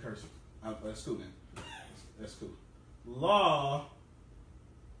write in cursive? That's cool then. That's cool. Law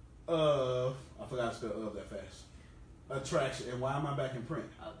of, I forgot to spell of that fast. Attraction. And why am I back in print?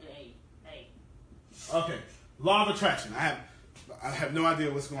 Okay. Hey. Okay. Law of attraction. I have no idea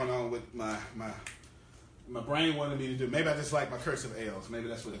what's going on with my brain wanted me to do. Maybe I just like my cursive L's. Maybe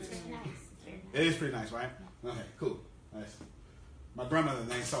that's what it is. It is pretty nice, right? Okay, cool. Nice. My grandmother's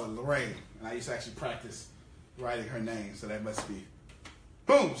name started with Lorraine, and I used to actually practice writing her name, so that must be.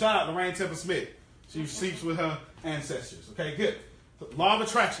 Boom! Shout out Lorraine Temple Smith. She sleeps with her ancestors. Okay, good. So, law of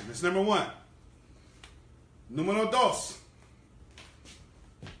attraction. That's number 1. Número 2.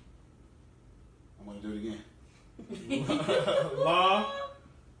 I'm going to do it again. Law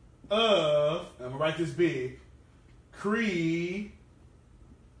of, I'm going to write this big, creation.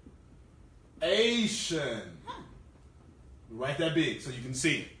 Write that big so you can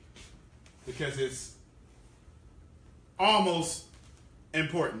see it. Because it's almost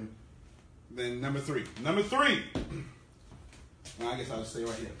important than number 3. Number 3. Well, I guess I'll just stay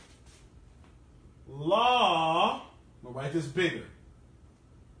right here. Law, I'm going to write this bigger,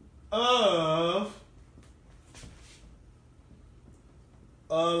 of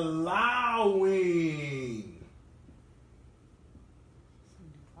allowing.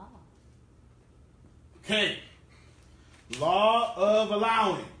 Okay. Law of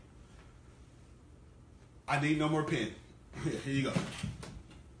allowing. I need no more pen. Here you go.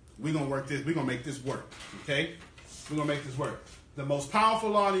 We're going to work this. We're going to make this work. Okay? We're going to make this work. The most powerful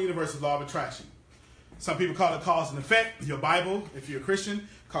law in the universe is law of attraction. Some people call it cause and effect. Your Bible, if you're a Christian,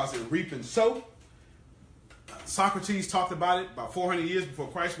 calls it reap and sow. Socrates talked about it about 400 years before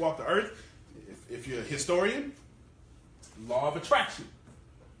Christ walked the earth. If you're a historian, law of attraction.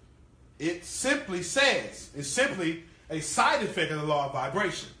 It simply says, it's simply a side effect of the law of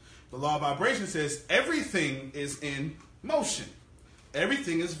vibration. The law of vibration says everything is in motion.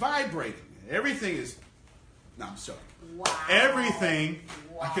 Everything is vibrating. Everything is, no, I'm sorry. Wow. Everything,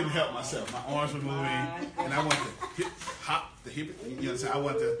 Wow. I couldn't help myself. My arms were moving, and I want to hop the hip. You know what I'm saying? I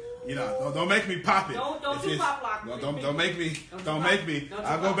want to, don't make me pop it. Don't If you it's- pop lock no, me. don't make me. Don't make me. Don't you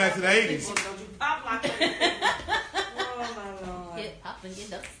I'll go pop back to the lock 80s. people. Don't you pop lock me. Oh my Lord. Get up and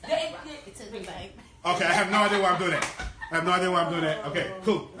get up. They- It took me back. Okay, I have no idea why I'm doing that. Okay,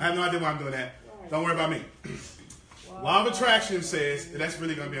 cool. I have no idea why I'm doing that. Don't worry about me. Law of attraction says, that's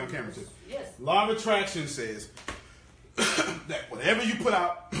really going to be on camera too. Yes. Law of attraction says that whatever you put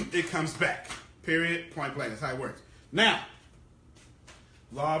out, it comes back. Period. Point blank. That's how it works. Now,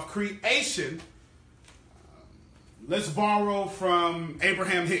 law of creation. Let's borrow from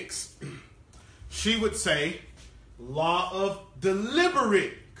Abraham Hicks. She would say law of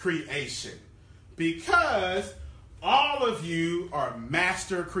deliberate creation, because all of you are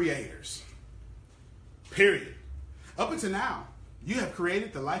master creators. Period. Up until now, you have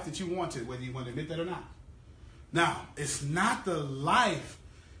created the life that you wanted, whether you want to admit that or not. Now, it's not the life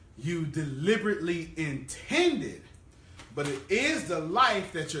you deliberately intended, but it is the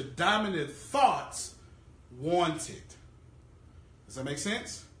life that your dominant thoughts wanted. Does that make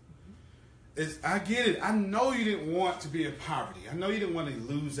sense? I get it. I know you didn't want to be in poverty. I know you didn't want to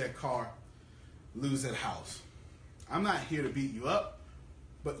lose that car, lose that house. I'm not here to beat you up,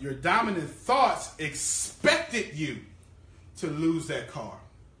 but your dominant thoughts expected you to lose that car.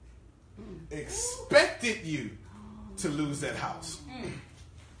 Expected you to lose that house.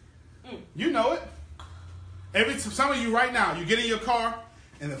 You know it. Some of you right now, you get in your car,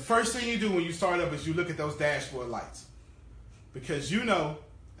 and the first thing you do when you start up is you look at those dashboard lights. Because you know,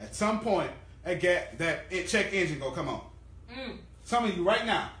 at some point, that check engine gonna come on. Some of you right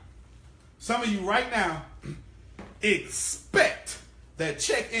now expect that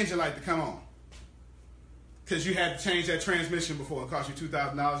check engine light to come on. Because you had to change that transmission before. It cost you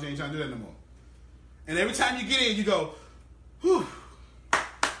 $2,000. You ain't trying to do that no more. And every time you get in, you go, whew,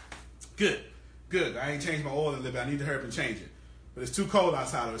 good. I ain't changed my oil in a little bit. I need to hurry up and change it. But it's too cold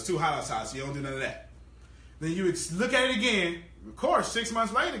outside or it's too hot outside, so you don't do none of that. Then you look at it again. Of course, 6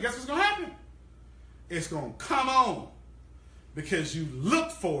 months later, guess what's going to happen? It's going to come on because you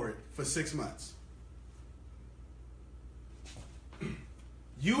looked for it for 6 months.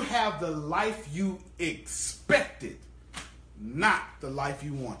 You have the life you expected, not the life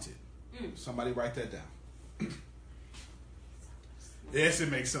you wanted. Somebody write that down. Yes, it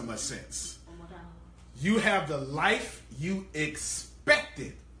makes so much sense. You have the life you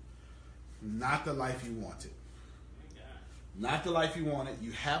expected, not the life you wanted. Not the life you wanted.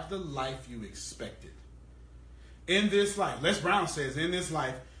 You have the life you expected. In this life, Les Brown says, in this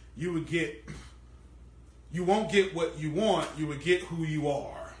life, you won't get what you want, you would get who you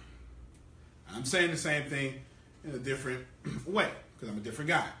are. I'm saying the same thing in a different way, because I'm a different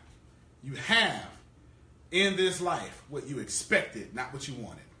guy. You have in this life what you expected, not what you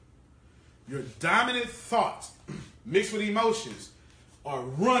wanted. Your dominant thoughts mixed with emotions are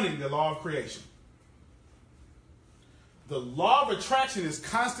running the law of creation. The law of attraction is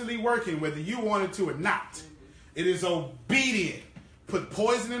constantly working whether you want it to or not. It is obedient. Put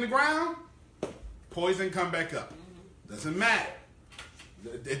poison in the ground, poison come back up. Doesn't matter.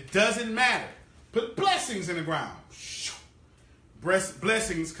 It doesn't matter. Put blessings in the ground.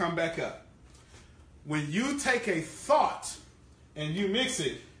 Blessings come back up. When you take a thought and you mix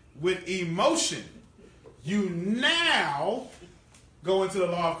it with emotion, you now go into the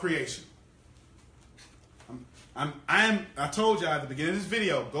law of creation. I told you at the beginning of this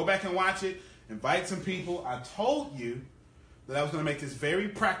video, go back and watch it, invite some people. I told you that I was going to make this very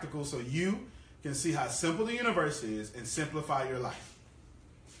practical so you can see how simple the universe is and simplify your life.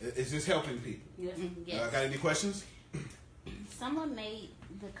 Is this helping people? Yes. Yes. Got any questions? Someone made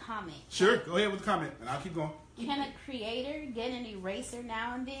the comment. Sure, go ahead with the comment and I'll keep going. Can a creator get an eraser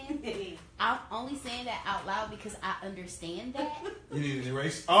now and then? I'm only saying that out loud because I understand that. You need an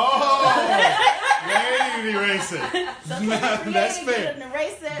eraser? Oh! Yeah, you need an eraser. So can a creator That's fair. get an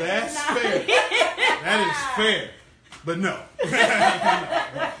eraser? That's now? fair. That is fair. But no.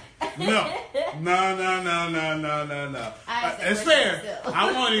 No. It's fair.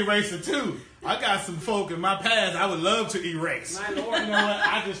 I want an eraser too. I got some folk in my past I would love to erase. My Lord. You know what?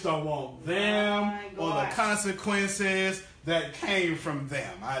 I just don't want them My or the God. consequences that came from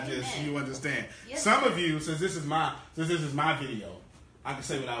them. Amen. You understand. Yes, Some sir. of you, since this is my video, I can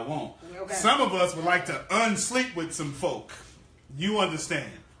say what I want. Okay. Some of us would like to unsleep with some folk. You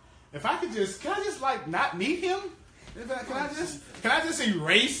understand. If I could just, can I just like not meet him? Can I just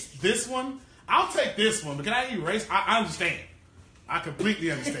erase this one? I'll take this one, but can I erase? I understand. I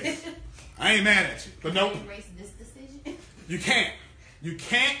completely understand. I ain't mad at you, but no, Can I erase this decision? you can't. You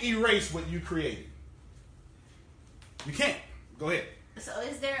can't erase what you created. You can't. Go ahead. So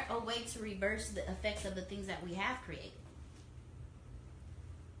is there a way to reverse the effects of the things that we have created?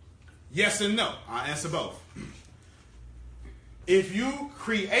 Yes and no. I'll answer both. If you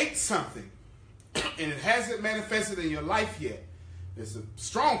create something and it hasn't manifested in your life yet, there's a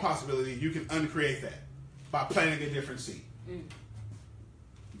strong possibility you can uncreate that by planting a different seed.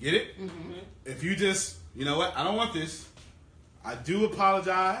 Get it? Mm-hmm. If you just, you know what, I don't want this. I do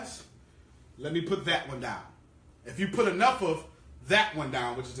apologize. Let me put that one down. If you put enough of that one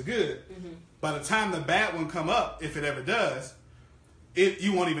down, which is a good, by the time the bad one come up, if it ever does,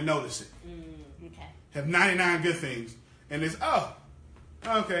 you won't even notice it. Okay. Have 99 good things, and it's, oh,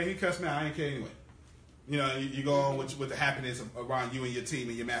 okay, he cussed me out. I ain't care anyway. You know, you go on with the happiness around you and your team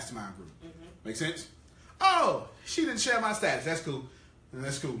and your mastermind group. Make sense? Oh, she didn't share my status. That's cool.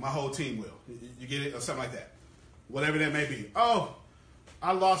 That's cool. My whole team will. You get it? Or something like that. Whatever that may be. Oh,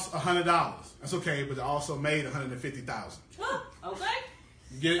 I lost $100. That's okay, but I also made $150,000. Okay.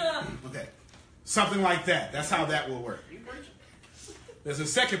 You get it? Okay. Something like that. That's how that will work. You preaching. There's a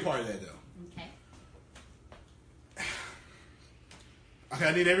second part of that, though. Okay. Okay,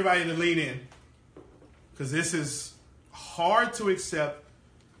 I need everybody to lean in because this is hard to accept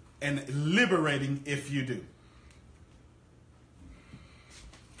and liberating if you do.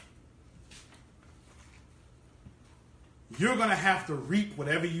 You're gonna have to reap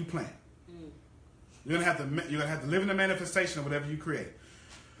whatever you plant. You're gonna have to live in the manifestation of whatever you create.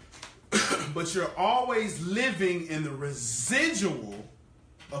 But you're always living in the residual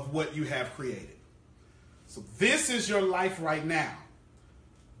of what you have created. So this is your life right now.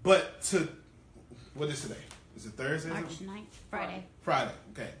 But what is today? Is it Thursday? March 9th, Friday. Friday.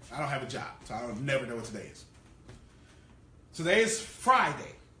 Okay. I don't have a job, so I don't never know what today is. Today is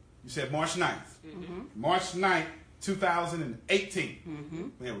Friday. You said March 9th. March 9th,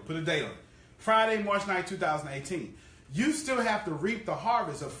 2018. Yeah, we'll put a date on it. Friday, March 9th, 2018. You still have to reap the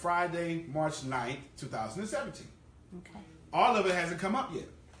harvest of Friday, March 9th, 2017. Okay. All of it hasn't come up yet.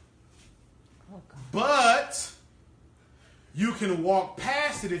 Oh, God. But you can walk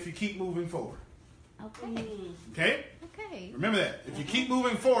past it if you keep moving forward. Okay. Okay? Okay. Remember that. If you keep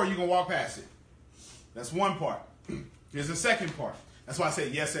moving forward, you can walk past it. That's one part. Here's the second part. That's why I say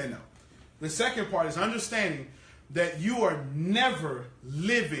yes and no. The second part is understanding that you are never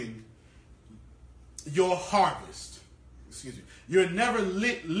living your harvest. Excuse me. You're never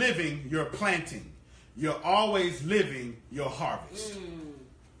living your planting. You're always living your harvest.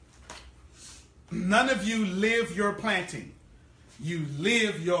 None of you live your planting. You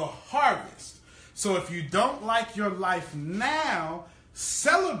live your harvest. So if you don't like your life now,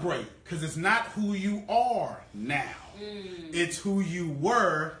 celebrate, because it's not who you are now. It's who you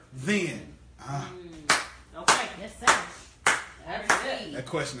were then. Okay. Yes, sir. That's it. That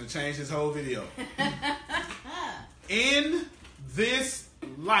question will change this whole video. In this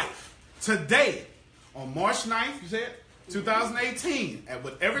life, today, on March 9th, you said, 2018, at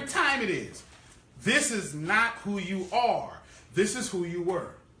whatever time it is, this is not who you are. This is who you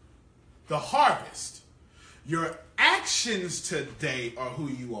were. The harvest. Your actions today are who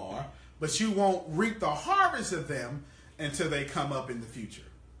you are, but you won't reap the harvest of them until they come up in the future.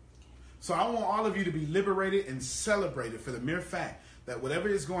 So I want all of you to be liberated and celebrated for the mere fact that whatever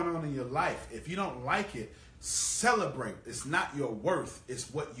is going on in your life, if you don't like it, celebrate. It's not your worth,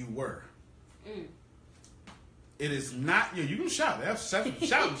 it's what you were. It is not your, you can shout, that's shouting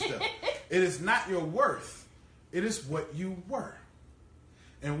stuff. It is not your worth, it is what you were.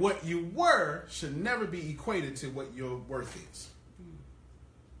 And what you were should never be equated to what your worth is.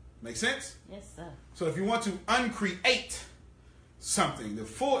 Make sense? Yes, sir. So if you want to uncreate something, the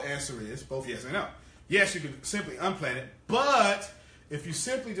full answer is both yes and no. Yes, you could simply unplant it, but if you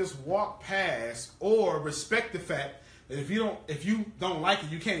simply just walk past or respect the fact that if you don't like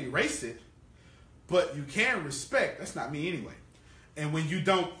it, you can't erase it, but you can respect, that's not me anyway. And when you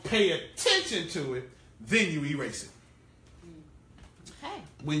don't pay attention to it, then you erase it. Okay.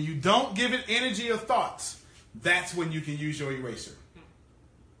 When you don't give it energy or thoughts, that's when you can use your eraser.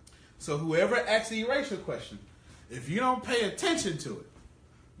 So whoever asks the eraser question, if you don't pay attention to it,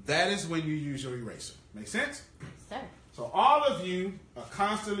 that is when you use your eraser. Make sense? Sir. So all of you are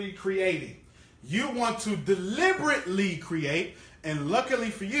constantly creating. You want to deliberately create, and luckily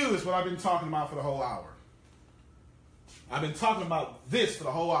for you, is what I've been talking about for the whole hour. I've been talking about this for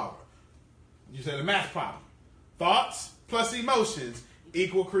the whole hour. You said a math problem. Thoughts plus emotions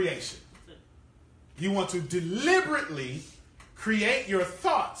equal creation. You want to deliberately create your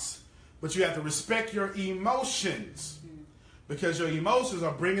thoughts, but you have to respect your emotions, because your emotions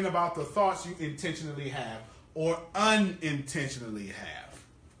are bringing about the thoughts you intentionally have or unintentionally have.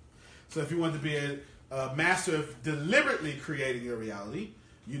 So if you want to be a master of deliberately creating your reality,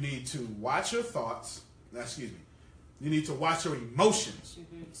 you need to watch your thoughts. Excuse me. You need to watch your emotions.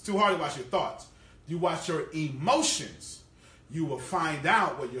 It's too hard to watch your thoughts. You watch your emotions, you will find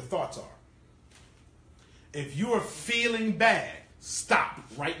out what your thoughts are. If you are feeling bad, stop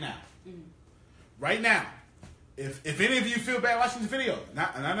right now. Right now. If any of you feel bad watching this video, and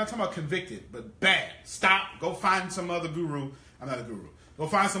I'm not talking about convicted, but bad, stop, go find some other guru. I'm not a guru. Go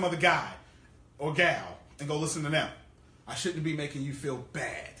find some other guy or gal and go listen to them. I shouldn't be making you feel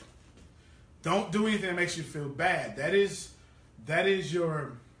bad. Don't do anything that makes you feel bad. That is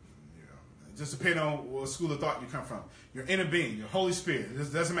your, just depending on what school of thought you come from. Your inner being, your Holy Spirit,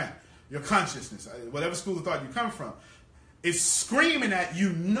 it doesn't matter. Your consciousness, whatever school of thought you come from, it's screaming at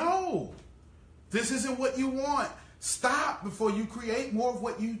you, no, this isn't what you want. Stop before you create more of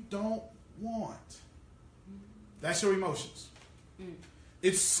what you don't want. That's your emotions.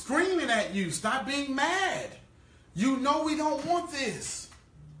 It's screaming at you, stop being mad. You know we don't want this.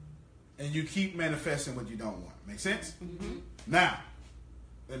 And you keep manifesting what you don't want. Make sense? Mm-hmm. Now,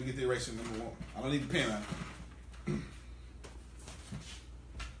 let me get the eraser number one. I don't need the pen on it.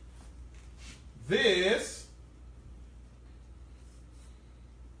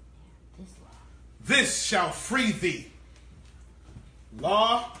 This shall free thee.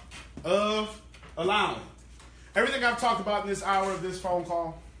 Law of allowing. Everything I've talked about in this hour of this phone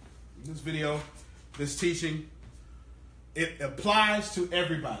call, this video, this teaching, it applies to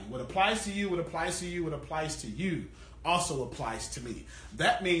everybody. What applies to you, what applies to you, what applies to you also applies to me.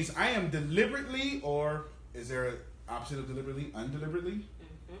 That means I am deliberately, or is there an opposite of deliberately? Undeliberately?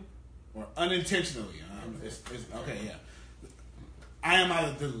 Or unintentionally? Okay, yeah. I am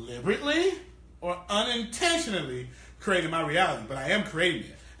either deliberately or unintentionally creating my reality, but I am creating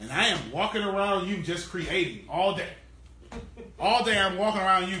it. And I am walking around you just creating all day. All day I'm walking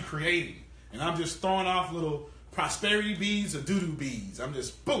around you creating. And I'm just throwing off little prosperity beads or doo-doo beads. I'm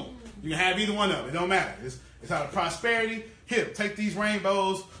just, boom. You can have either one of them. It don't matter. It's out of prosperity. Here, take these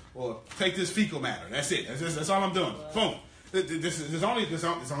rainbows. or take this fecal matter. That's it. That's all I'm doing. Boom. There's only just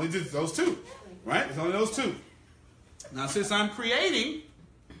those two, right? There's only those two. Now, since I'm creating,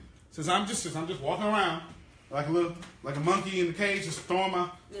 since I'm just walking around like a monkey in the cage, just throwing my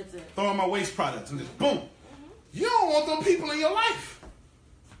waste products and just boom. Mm-hmm. You don't want those people in your life.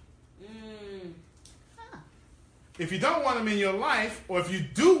 If you don't want them in your life, or if you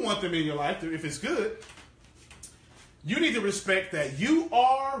do want them in your life, if it's good, you need to respect that you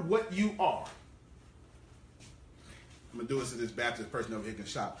are what you are. I'm going to do this to this Baptist person over here can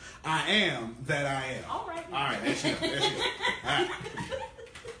shop. I am that I am. All right. All right, there she is. All right.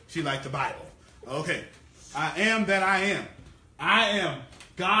 She liked the Bible. Okay. I am that I am. I am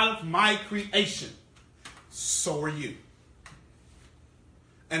God of my creation. So are you.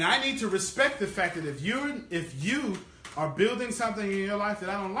 And I need to respect the fact that if you are building something in your life that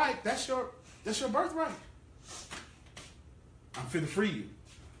I don't like, that's your birthright. I'm finna free you.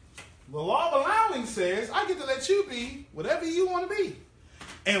 The law of allowing says I get to let you be whatever you want to be.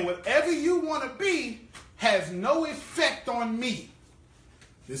 And whatever you want to be has no effect on me.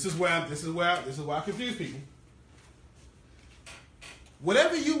 This is where I confuse people.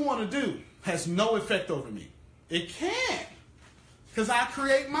 Whatever you want to do has no effect over me. It can't. Because I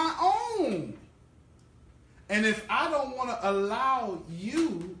create my own. And if I don't want to allow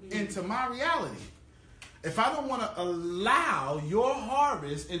you into my reality, if I don't want to allow your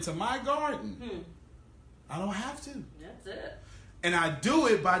harvest into my garden, I don't have to. That's it. And I do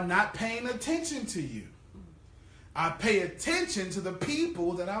it by not paying attention to you. I pay attention to the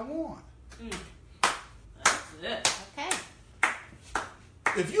people that I want. That's it. Okay.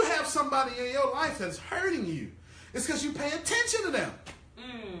 If you have somebody in your life that's hurting you, it's because you pay attention to them.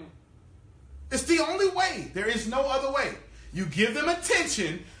 It's the only way. There is no other way. You give them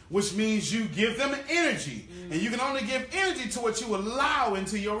attention, which means you give them energy. And you can only give energy to what you allow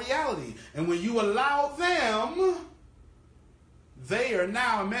into your reality. And when you allow them, they are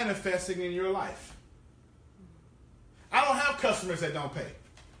now manifesting in your life. I don't have customers that don't pay.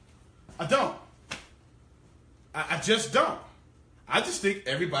 I don't. I just don't. I just think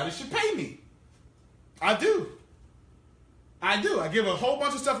everybody should pay me. I do. I give a whole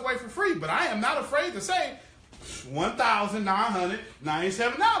bunch of stuff away for free, but I am not afraid to say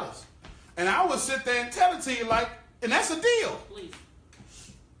 $1,997. And I would sit there and tell it to you like, and that's a deal. Please.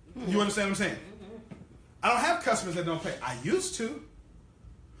 You understand what I'm saying? I don't have customers that don't pay. I used to.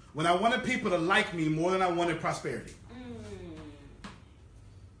 When I wanted people to like me more than I wanted prosperity.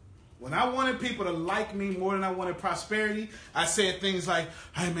 When I wanted people to like me more than I wanted prosperity, I said things like,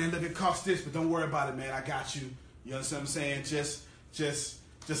 hey man, look, it costs this, but don't worry about it, man. I got you. You understand what I'm saying?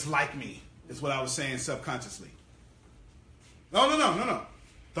 Just like me is what I was saying subconsciously. No.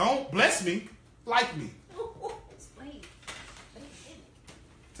 Don't bless me. Like me. Explain.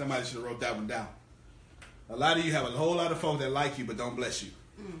 Somebody should have wrote that one down. A lot of you have a whole lot of folks that like you but don't bless you.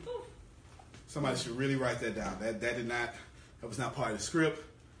 Somebody should really write that down. That was not part of the script.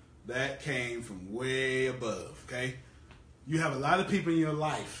 That came from way above, okay? You have a lot of people in your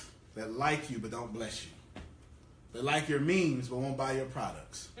life that like you but don't bless you. They like your memes but won't buy your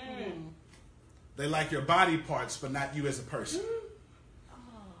products. They like your body parts but not you as a person.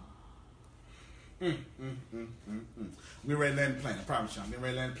 We're ready to land the plane. I promise you. I'm getting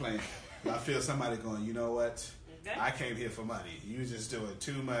ready to land the plane. I feel somebody going, you know what? Okay. I came here for money. You just doing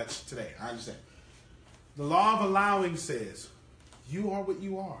too much today. I understand. The law of allowing says, you are what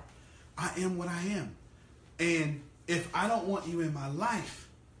you are. I am what I am. And if I don't want you in my life,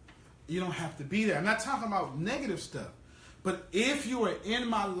 you don't have to be there. I'm not talking about negative stuff. But if you are in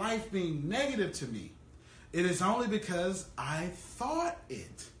my life being negative to me, it is only because I thought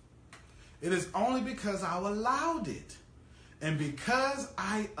it. It is only because I allowed it. And because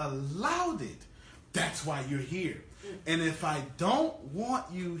I allowed it, that's why you're here. And if I don't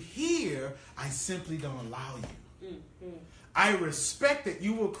want you here, I simply don't allow you. I respect that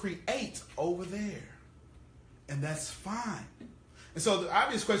you will create over there. And that's fine. And so the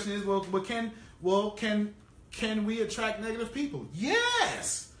obvious question is, can we attract negative people?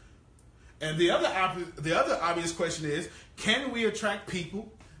 Yes. And the other obvious question is, can we attract people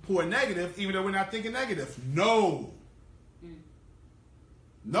who are negative even though we're not thinking negative? No.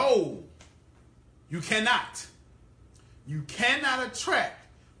 No. You cannot. You cannot attract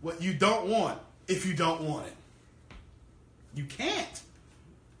what you don't want if you don't want it. You can't.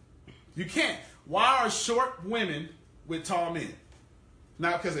 You can't. Why are short women with tall men?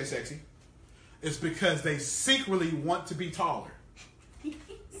 Not because they're sexy. It's because they secretly want to be taller.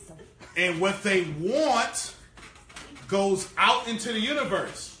 And what they want goes out into the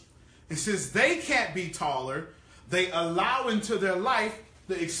universe. And since they can't be taller, they allow into their life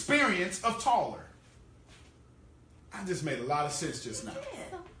the experience of taller. I just made a lot of sense just now.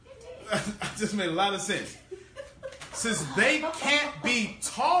 I just made a lot of sense. Since they can't be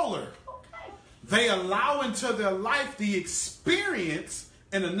taller, they allow into their life the experience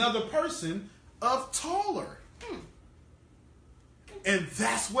in another person of taller. And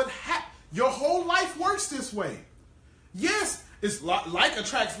that's what happens. Your whole life works this way. Yes, it's like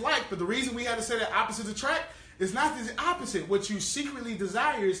attracts like, but the reason we had to say that opposites attract is not the opposite. What you secretly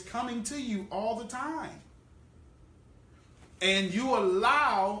desire is coming to you all the time. And you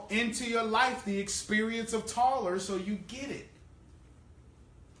allow into your life the experience of taller so you get it.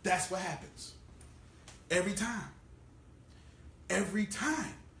 That's what happens. Every time. Every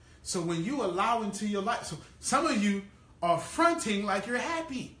time. So when you allow into your life, so some of you are fronting like you're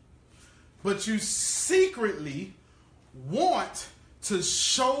happy, but you secretly want to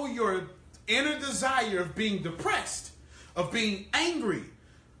show your inner desire of being depressed, of being angry,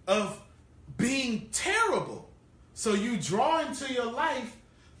 of being terrible. So you draw into your life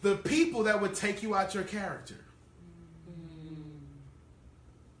the people that would take you out your character.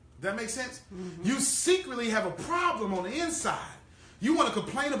 That makes sense? Mm-hmm. You secretly have a problem on the inside. You want to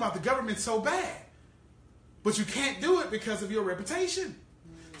complain about the government so bad, but you can't do it because of your reputation.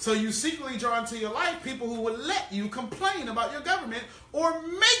 Mm-hmm. So you secretly draw into your life people who will let you complain about your government or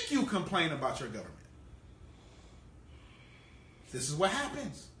make you complain about your government. This is what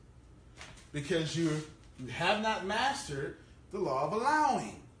happens because you have not mastered the law of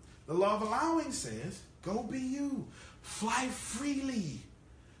allowing. The law of allowing says, go be you. Fly freely.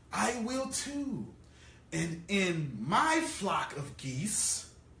 I will too. And in my flock of geese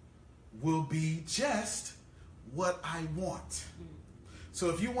will be just what I want. So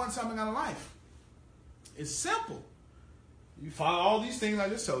if you want something out of life, it's simple. You follow all these things I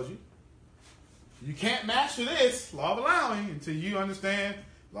just told you. You can't master this, law of allowing, until you understand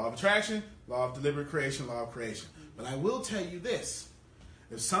law of attraction, law of deliberate creation, law of creation. But I will tell you this.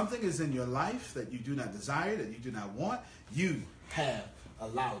 If something is in your life that you do not desire, that you do not want, you have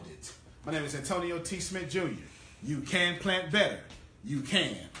allowed it. My name is Antonio T. Smith Jr. You can plant better. You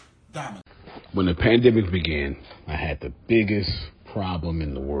can dominate. When the pandemic began, I had the biggest problem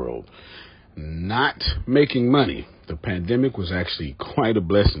in the world. Not making money. The pandemic was actually quite a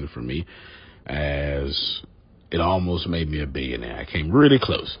blessing for me, as it almost made me a billionaire. I came really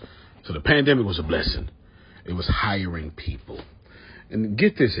close. So the pandemic was a blessing. It was hiring people. And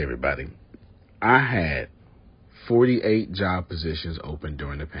get this, everybody. I had 48 job positions open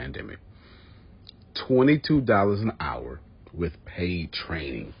during the pandemic. $22 an hour with paid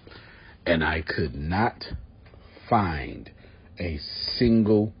training. And I could not find a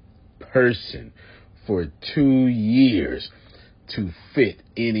single person for 2 years to fit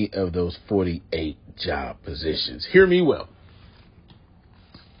any of those 48 job positions. Hear me well.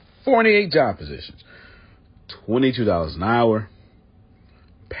 48 job positions. $22 an hour.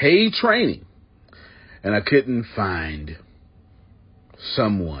 Paid training. And I couldn't find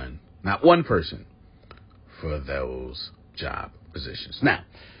someone, not one person, for those job positions. Now,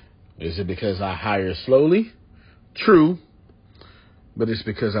 is it because I hire slowly? True. But it's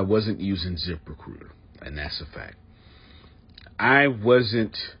because I wasn't using ZipRecruiter. And that's a fact. I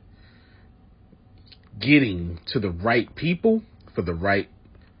wasn't getting to the right people for the right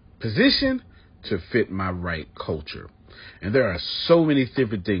position to fit my right culture. And there are so many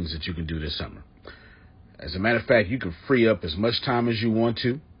different things that you can do this summer. As a matter of fact, you can free up as much time as you want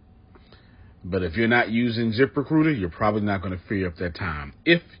to. But if you're not using ZipRecruiter, you're probably not going to free up that time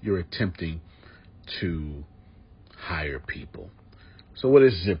if you're attempting to hire people. So what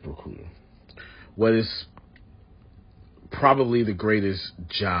is ZipRecruiter? What is probably the greatest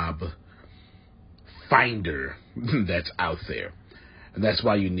job finder that's out there. And that's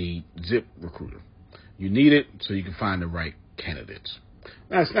why you need ZipRecruiter. You need it so you can find the right candidates.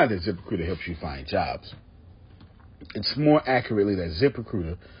 Now, it's not that ZipRecruiter helps you find jobs. It's more accurately that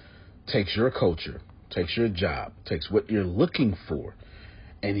ZipRecruiter takes your culture, takes your job, takes what you're looking for,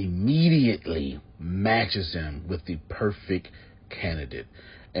 and immediately matches them with the perfect candidate.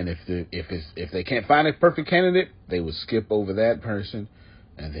 And if they can't find a perfect candidate, they will skip over that person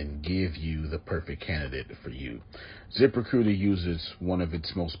and then give you the perfect candidate for you. ZipRecruiter uses one of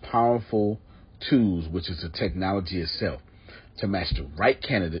its most powerful tools, which is the technology itself, to match the right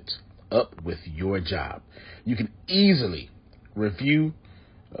candidates up with your job. You can easily review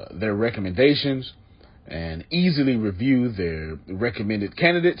their recommendations and easily review their recommended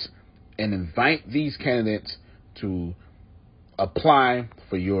candidates and invite these candidates to apply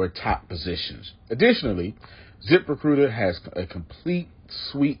for your top positions. Additionally, ZipRecruiter has a complete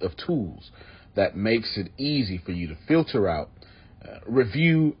suite of tools that makes it easy for you to filter out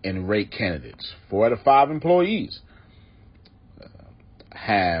review and rate candidates. 4 out of 5 employees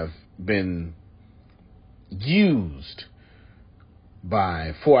have been used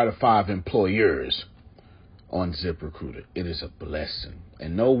by 4 out of 5 employers on ZipRecruiter. It is a blessing.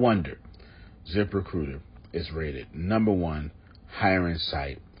 And no wonder ZipRecruiter is rated #1 hiring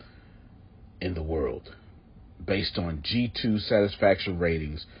site in the world based on G2 satisfaction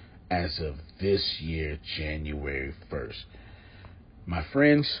ratings as of this year, January 1st. My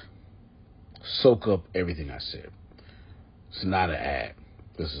friends, soak up everything I said. It's not an ad.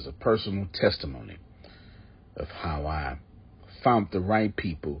 This is a personal testimony of how I found the right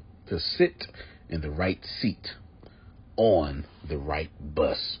people to sit in the right seat on the right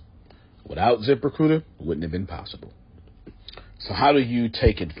bus. Without ZipRecruiter, it wouldn't have been possible. So how do you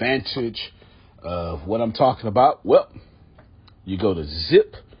take advantage of what I'm talking about? Well, you go to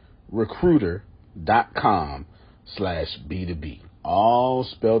ziprecruiter.com/B2B. All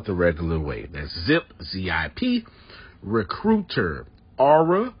spelled the regular way. That's zip, Z-I-P, recruiter,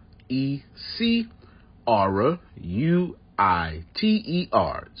 Aura, E-C, Aura, U-I-T-E-R,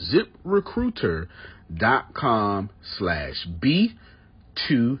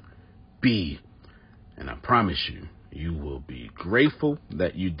 ziprecruiter.com/B2B. And I promise you, you will be grateful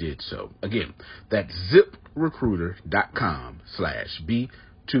that you did so. Again, that's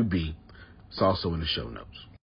ziprecruiter.com/B2B. It's also in the show notes.